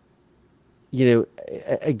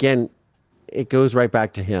 again, it goes right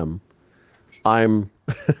back to him. I'm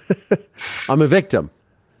a victim.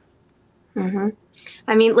 Mm-hmm.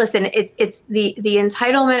 I mean, listen, it's the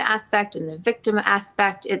entitlement aspect and the victim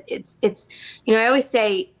aspect. It's I always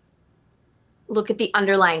say, look at the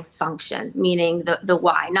underlying function, meaning the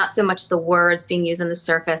why, not so much the words being used on the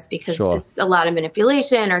surface, because Sure. It's a lot of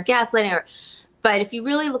manipulation or gaslighting, but if you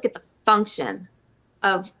really look at the function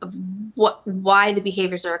of why the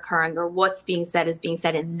behaviors are occurring or what's being said is being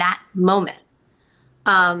said in that moment,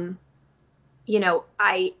 I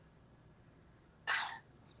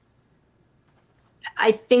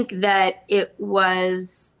think that it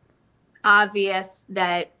was obvious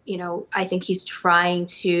that, I think he's trying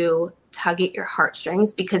to tug at your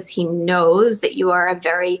heartstrings because he knows that you are a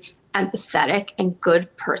very empathetic and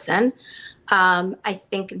good person. I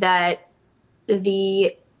think that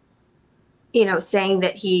saying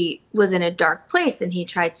that he was in a dark place and he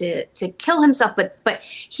tried to kill himself, but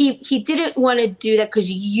he didn't want to do that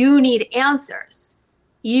because you need answers.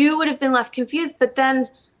 You would have been left confused, but then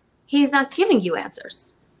he's not giving you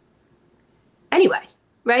answers anyway,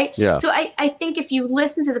 right? Yeah. So I think if you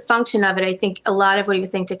listen to the function of it, I think a lot of what he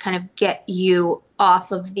was saying to kind of get you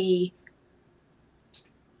off of the,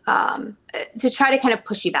 to try to kind of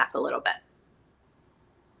push you back a little bit.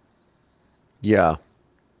 Yeah.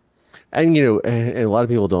 And and a lot of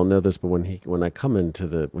people don't know this, but when he comes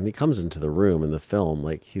into the room in the film,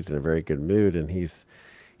 like, he's in a very good mood, and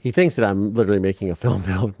he thinks that I'm literally making a film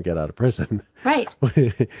to help him get out of prison. Right.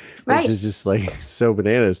 Which Right. is just like so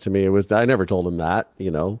bananas to me. I never told him that,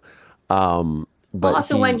 but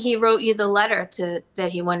also when he wrote you the letter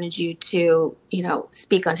that he wanted you to,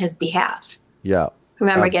 speak on his behalf. Yeah.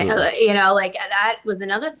 Remember absolutely. getting, like, that was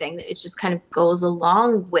another thing that it just kind of goes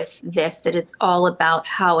along with this, that it's all about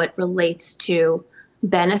how it relates to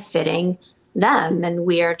benefiting them. And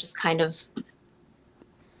we are just kind of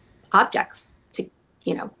objects to,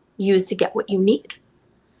 use to get what you need.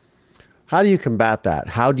 How do you combat that?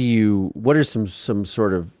 What are some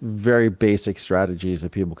sort of very basic strategies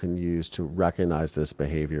that people can use to recognize this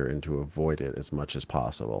behavior and to avoid it as much as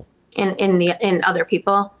possible? In other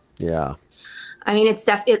people? Yeah. I mean, it's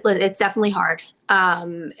definitely hard.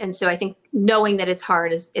 And so I think knowing that it's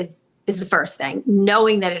hard is the first thing.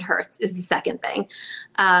 Knowing that it hurts is the second thing.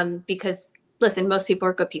 Because listen, most people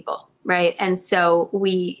are good people, right? And so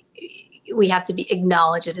we have to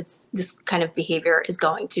acknowledge that this kind of behavior is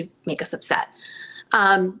going to make us upset.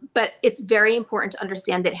 But it's very important to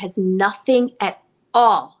understand that it has nothing at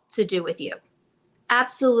all to do with you.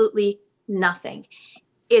 Absolutely nothing.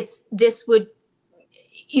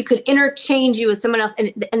 You could interchange you with someone else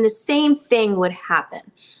and the same thing would happen.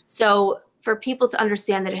 So for people to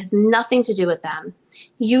understand that it has nothing to do with them,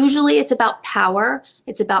 usually it's about power,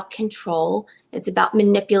 it's about control, it's about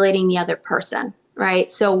manipulating the other person, right?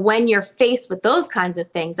 So when you're faced with those kinds of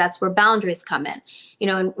things, that's where boundaries come in.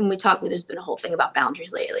 And when we talk, there's been a whole thing about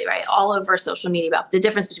boundaries lately, right? All over social media about the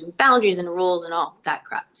difference between boundaries and rules and all that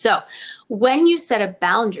crap. So when you set a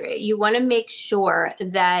boundary, you want to make sure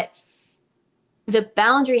that the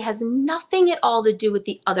boundary has nothing at all to do with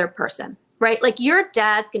the other person, right? Like, your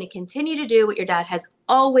dad's going to continue to do what your dad has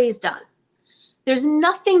always done. There's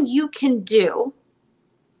nothing you can do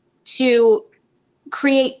to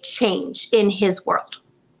create change in his world.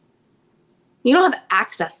 You don't have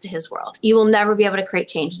access to his world. You will never be able to create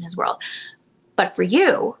change in his world. But for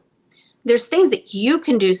you, there's things that you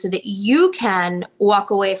can do so that you can walk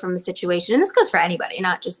away from a situation. And this goes for anybody,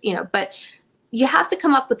 not just, but you have to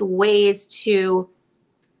come up with ways to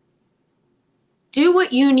do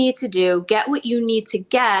what you need to do, get what you need to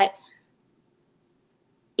get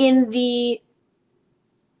in the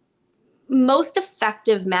most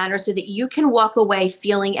effective manner so that you can walk away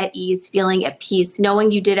feeling at ease, feeling at peace,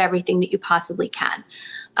 knowing you did everything that you possibly can.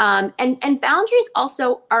 And boundaries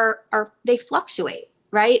also are they fluctuate,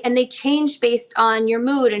 right? And they change based on your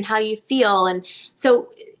mood and how you feel. And so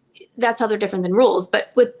that's how they're different than rules.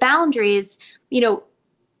 But with boundaries,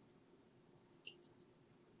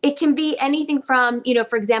 it can be anything from,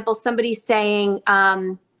 for example, somebody saying,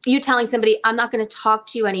 you telling somebody, I'm not going to talk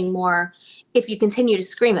to you anymore if you continue to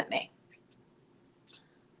scream at me.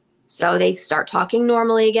 So they start talking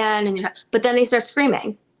normally again, but then they start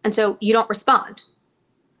screaming. And so you don't respond.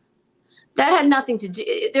 That had nothing to do,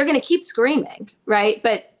 they're going to keep screaming, right?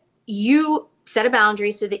 But you set a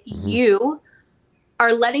boundary so that you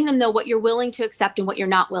are letting them know what you're willing to accept and what you're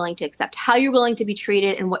not willing to accept, how you're willing to be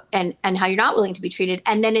treated and how you're not willing to be treated.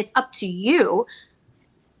 And then it's up to you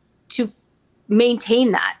to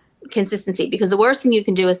maintain that consistency, because the worst thing you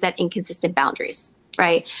can do is set inconsistent boundaries,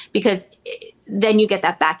 right? Because then you get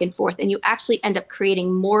that back and forth and you actually end up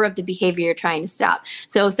creating more of the behavior you're trying to stop.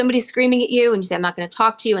 So if somebody's screaming at you and you say, I'm not going to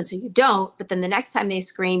talk to you, and so you don't, but then the next time they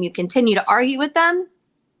scream, you continue to argue with them,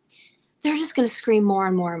 they're just going to scream more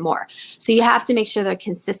and more and more. So you have to make sure they're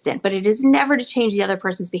consistent, but it is never to change the other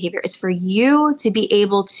person's behavior. It's for you to be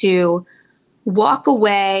able to walk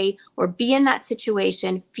away or be in that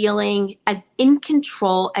situation feeling as in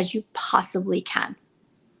control as you possibly can.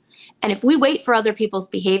 And if we wait for other people's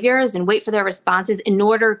behaviors and wait for their responses in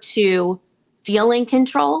order to feel in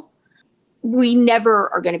control, we never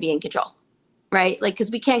are going to be in control, right? Like,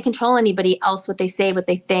 because we can't control anybody else, what they say, what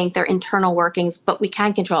they think, their internal workings, but we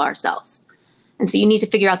can control ourselves. And so you need to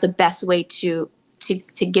figure out the best way to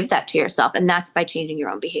give that to yourself. And that's by changing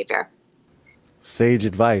your own behavior. Sage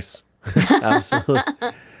advice. Absolutely.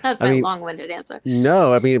 That's my long-winded answer.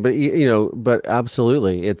 No, I mean, but but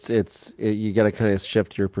absolutely, you got to kind of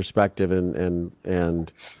shift your perspective and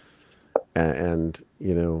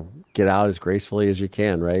get out as gracefully as you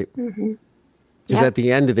can, right? Mm-hmm. Because at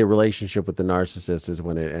the end of the relationship with the narcissist is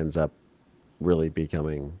when it ends up really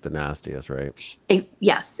becoming the nastiest, right?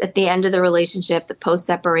 Yes, at the end of the relationship, the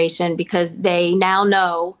post-separation, because they now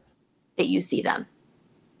know that you see them.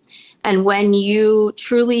 And when you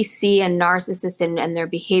truly see a narcissist and their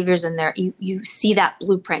behaviors and you see that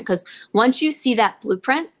blueprint, because once you see that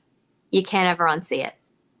blueprint, you can't ever unsee it,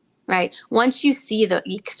 right? Once you see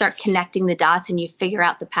you start connecting the dots and you figure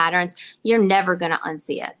out the patterns, you're never going to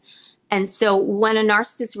unsee it. And so when a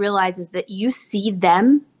narcissist realizes that you see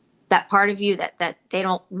them, that part of you that they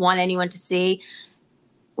don't want anyone to see,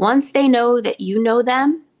 once they know that you know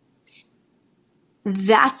them,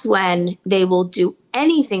 that's when they will do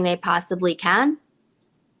anything they possibly can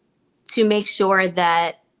to make sure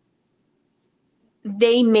that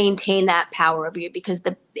they maintain that power over you. Because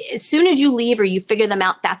as soon as you leave or you figure them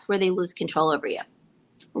out, that's where they lose control over you.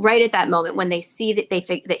 Right at that moment, when they see that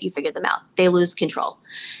that you figured them out, they lose control.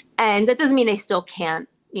 And that doesn't mean they still can't,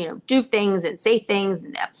 do things and say things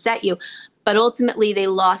and upset you, but ultimately they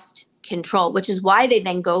lost control, which is why they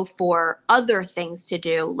then go for other things to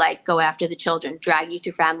do, like go after the children, drag you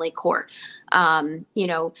through family court,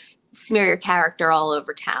 smear your character all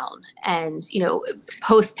over town, and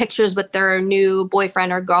post pictures with their new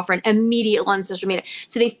boyfriend or girlfriend immediately on social media.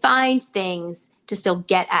 So they find things to still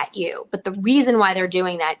get at you. But the reason why they're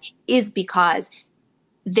doing that is because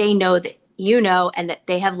they know that and that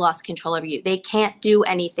they have lost control over you. They can't do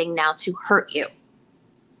anything now to hurt you.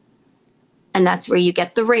 And that's where you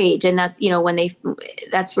get the rage. And that's,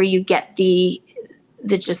 that's where you get the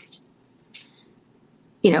just,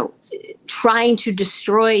 trying to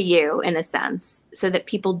destroy you in a sense so that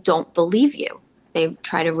people don't believe you. They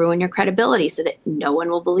try to ruin your credibility so that no one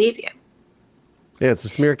will believe you. Yeah, it's a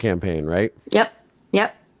smear campaign, right? Yep.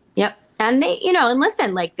 And they, and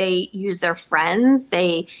listen, like they use their friends.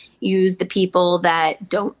 They use the people that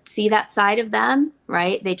don't see that side of them,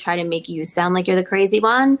 right? They try to make you sound like you're the crazy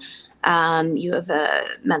one. You have a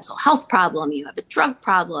mental health problem, you have a drug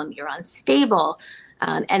problem, you're unstable,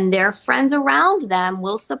 and their friends around them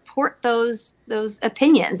will support those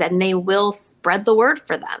opinions and they will spread the word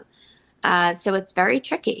for them. So it's very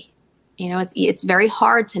tricky. It's very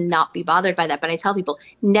hard to not be bothered by that. But I tell people,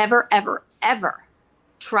 never, ever, ever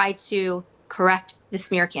try to correct the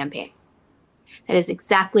smear campaign. That is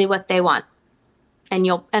exactly what they want. And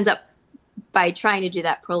you'll end up, by trying to do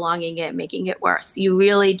that, prolonging it, making it worse. You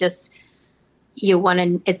really just, you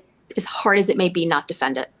want to, as hard as it may be, not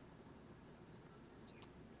defend it.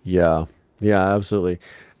 Yeah, absolutely.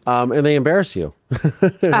 And they embarrass you.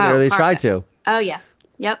 Or they try to. Oh, yeah.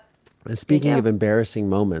 Yep. And speaking of embarrassing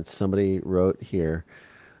moments, somebody wrote here,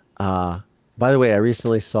 by the way, I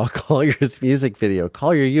recently saw Collier's music video.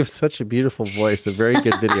 Collier, you have such a beautiful voice, a very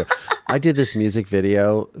good video. I did this music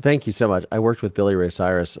video. Thank you so much. I worked with Billy Ray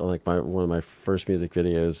Cyrus on one of my first music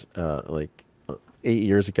videos 8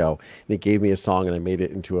 years ago. And he gave me a song and I made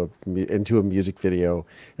it into a music video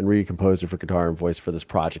and recomposed it for guitar and voice for this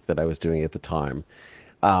project that I was doing at the time.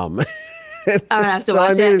 I'm gonna have to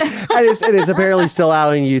watch it. And it's apparently still out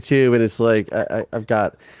on YouTube, and it's like I've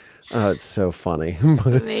got. Oh, it's so funny.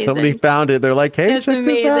 Somebody found it. They're like, "Hey, it's check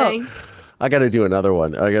amazing. This I got to do another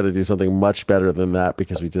one. I got to do something much better than that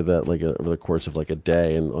because we did that like over the course of like a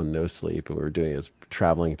day and on no sleep. And we were doing it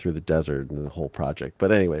traveling through the desert and the whole project.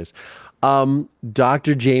 But anyways,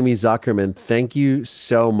 Dr. Jaime Zuckerman, thank you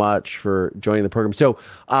so much for joining the program. So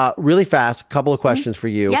really fast, a couple of questions for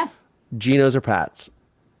you. Yeah. Genos or Pats?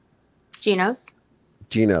 Genos.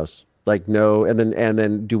 Genos. Like no, and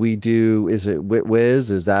then do we do, is it Whiz?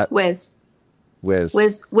 Is that? Whiz. Whiz.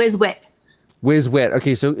 Whiz-wit. Whiz-wit.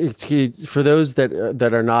 Okay, so for those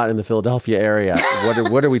that are not in the Philadelphia area,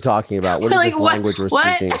 what are we talking about? What is Like, this language we're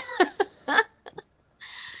speaking?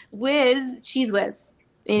 Whiz, cheese whiz.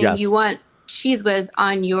 And Yes. you want cheese whiz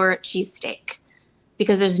on your cheesesteak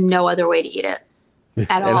because there's no other way to eat it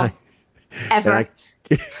at all. Ever.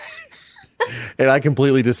 And I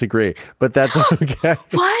completely disagree, but that's okay.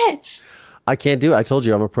 What? I can't do it. I told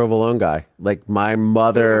you I'm a provolone guy. Like my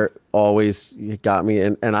mother always got me,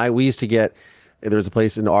 and we used to get. There was a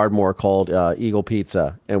place in Ardmore called Eagle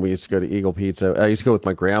Pizza, and we used to go to Eagle Pizza. I used to go with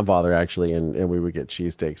my grandfather actually, and we would get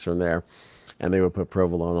cheesesteaks from there, and they would put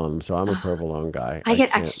provolone on them. So I'm a provolone guy. I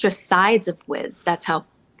get extra sides of whiz. That's how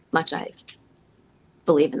much I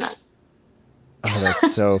believe in that. Oh,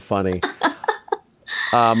 that's so funny.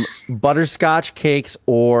 Butterscotch cakes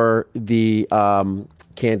or the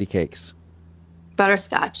candy cakes?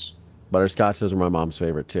 Butterscotch. Butterscotch, those are my mom's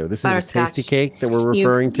favorite too. This is a Butterscotch. tasty cake that we're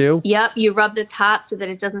referring to. Yep, you rub the top so that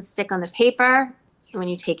it doesn't stick on the paper. And when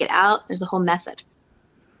you take it out, there's a whole method.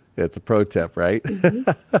 It's a pro tip, right?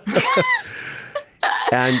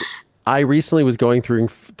 And I recently was going through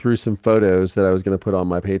some photos that I was going to put on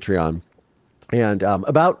my Patreon. And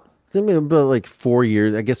about like 4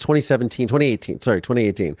 years, I guess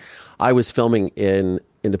 2018, I was filming in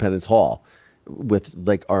Independence Hall with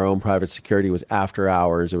like our own private security. It was after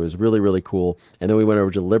hours. It was really, really cool. And then we went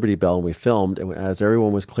over to Liberty Bell and we filmed. And as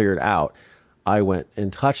everyone was cleared out, I went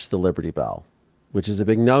and touched the Liberty Bell, which is a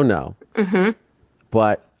big no-no. Mm-hmm.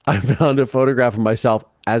 But I found a photograph of myself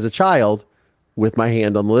as a child with my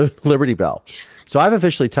hand on the Liberty Bell. So I've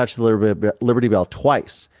officially touched the Liberty Bell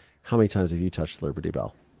twice. How many times have you touched the Liberty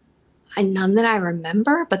Bell? None that I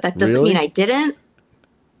remember, but that doesn't mean I didn't.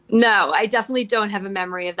 No, I definitely don't have a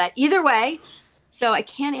memory of that either way. So I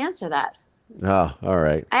can't answer that. Oh, all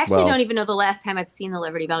right. I actually don't even know the last time I've seen the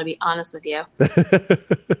Liberty Bell, to be honest with you.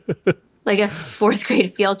 Like a 4th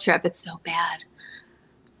grade field trip. It's so bad.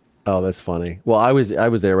 Oh, that's funny. Well, I was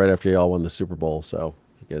there right after y'all won the Super Bowl, so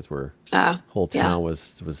you guys were whole town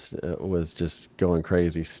was just going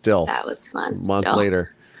crazy. Still, that was fun. A month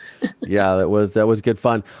later. Yeah, that was good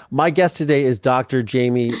fun. My guest today is Dr.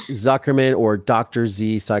 Jaime Zuckerman, or Dr.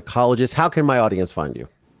 Z Psychologist. How can my audience find you?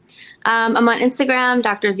 I'm on Instagram,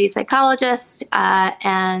 Dr. Z Psychologist,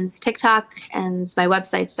 and TikTok, and my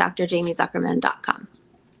website's drjamiezuckerman.com.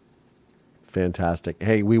 Fantastic.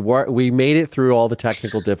 Hey, we made it through all the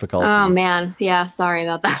technical difficulties. Oh man, yeah. Sorry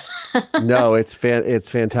about that. No, it's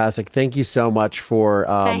fantastic. Thank you so much for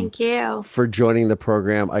thank you for joining the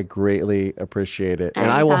program. I greatly appreciate it. Anytime.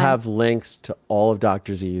 And I will have links to all of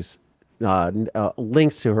Dr. Z's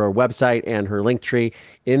links to her website and her link tree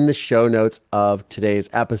in the show notes of today's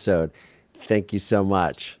episode. Thank you so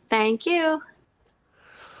much. Thank you.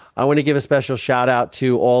 I want to give a special shout out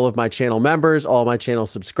to all of my channel members, all my channel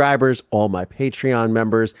subscribers, all my Patreon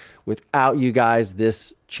members. Without you guys,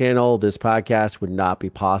 this channel, this podcast would not be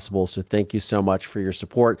possible. So thank you so much for your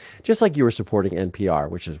support, just like you were supporting NPR,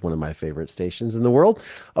 which is one of my favorite stations in the world.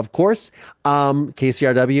 Of course,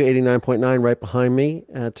 KCRW 89.9 right behind me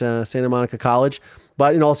at Santa Monica College.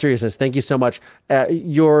 But in all seriousness, thank you so much.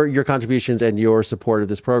 Your contributions and your support of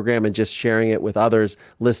this program and just sharing it with others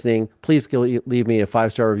listening. Please leave me a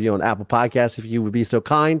 5-star review on Apple Podcasts if you would be so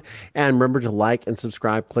kind. And remember to like and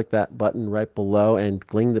subscribe. Click that button right below and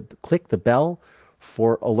click the bell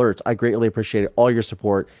for alerts. I greatly appreciate it. All your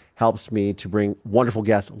support helps me to bring wonderful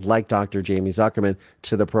guests like Dr. Jaime Zuckerman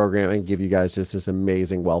to the program and give you guys just this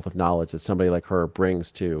amazing wealth of knowledge that somebody like her brings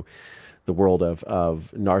to the world of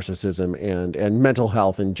narcissism and mental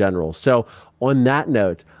health in general. So on that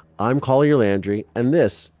note, I'm Collier Landry, and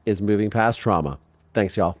this is Moving Past Trauma.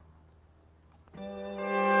 Thanks, y'all.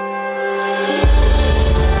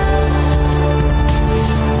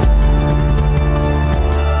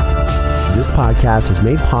 This podcast is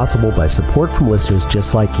made possible by support from listeners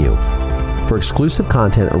just like you. For exclusive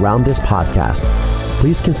content around this podcast,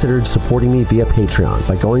 please consider supporting me via Patreon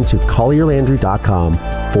by going to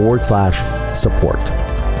collierlandry.com/support.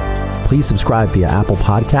 Please subscribe via Apple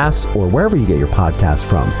Podcasts or wherever you get your podcasts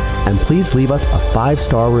from, and please leave us a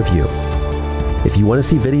 5-star review. If you want to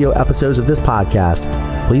see video episodes of this podcast,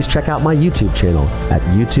 please check out my YouTube channel at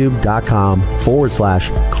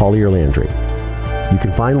youtube.com/collierlandry. You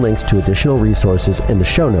can find links to additional resources in the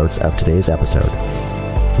show notes of today's episode.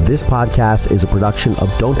 This podcast is a production of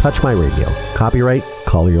Don't Touch My Radio. Copyright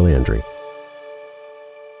Collier Landry.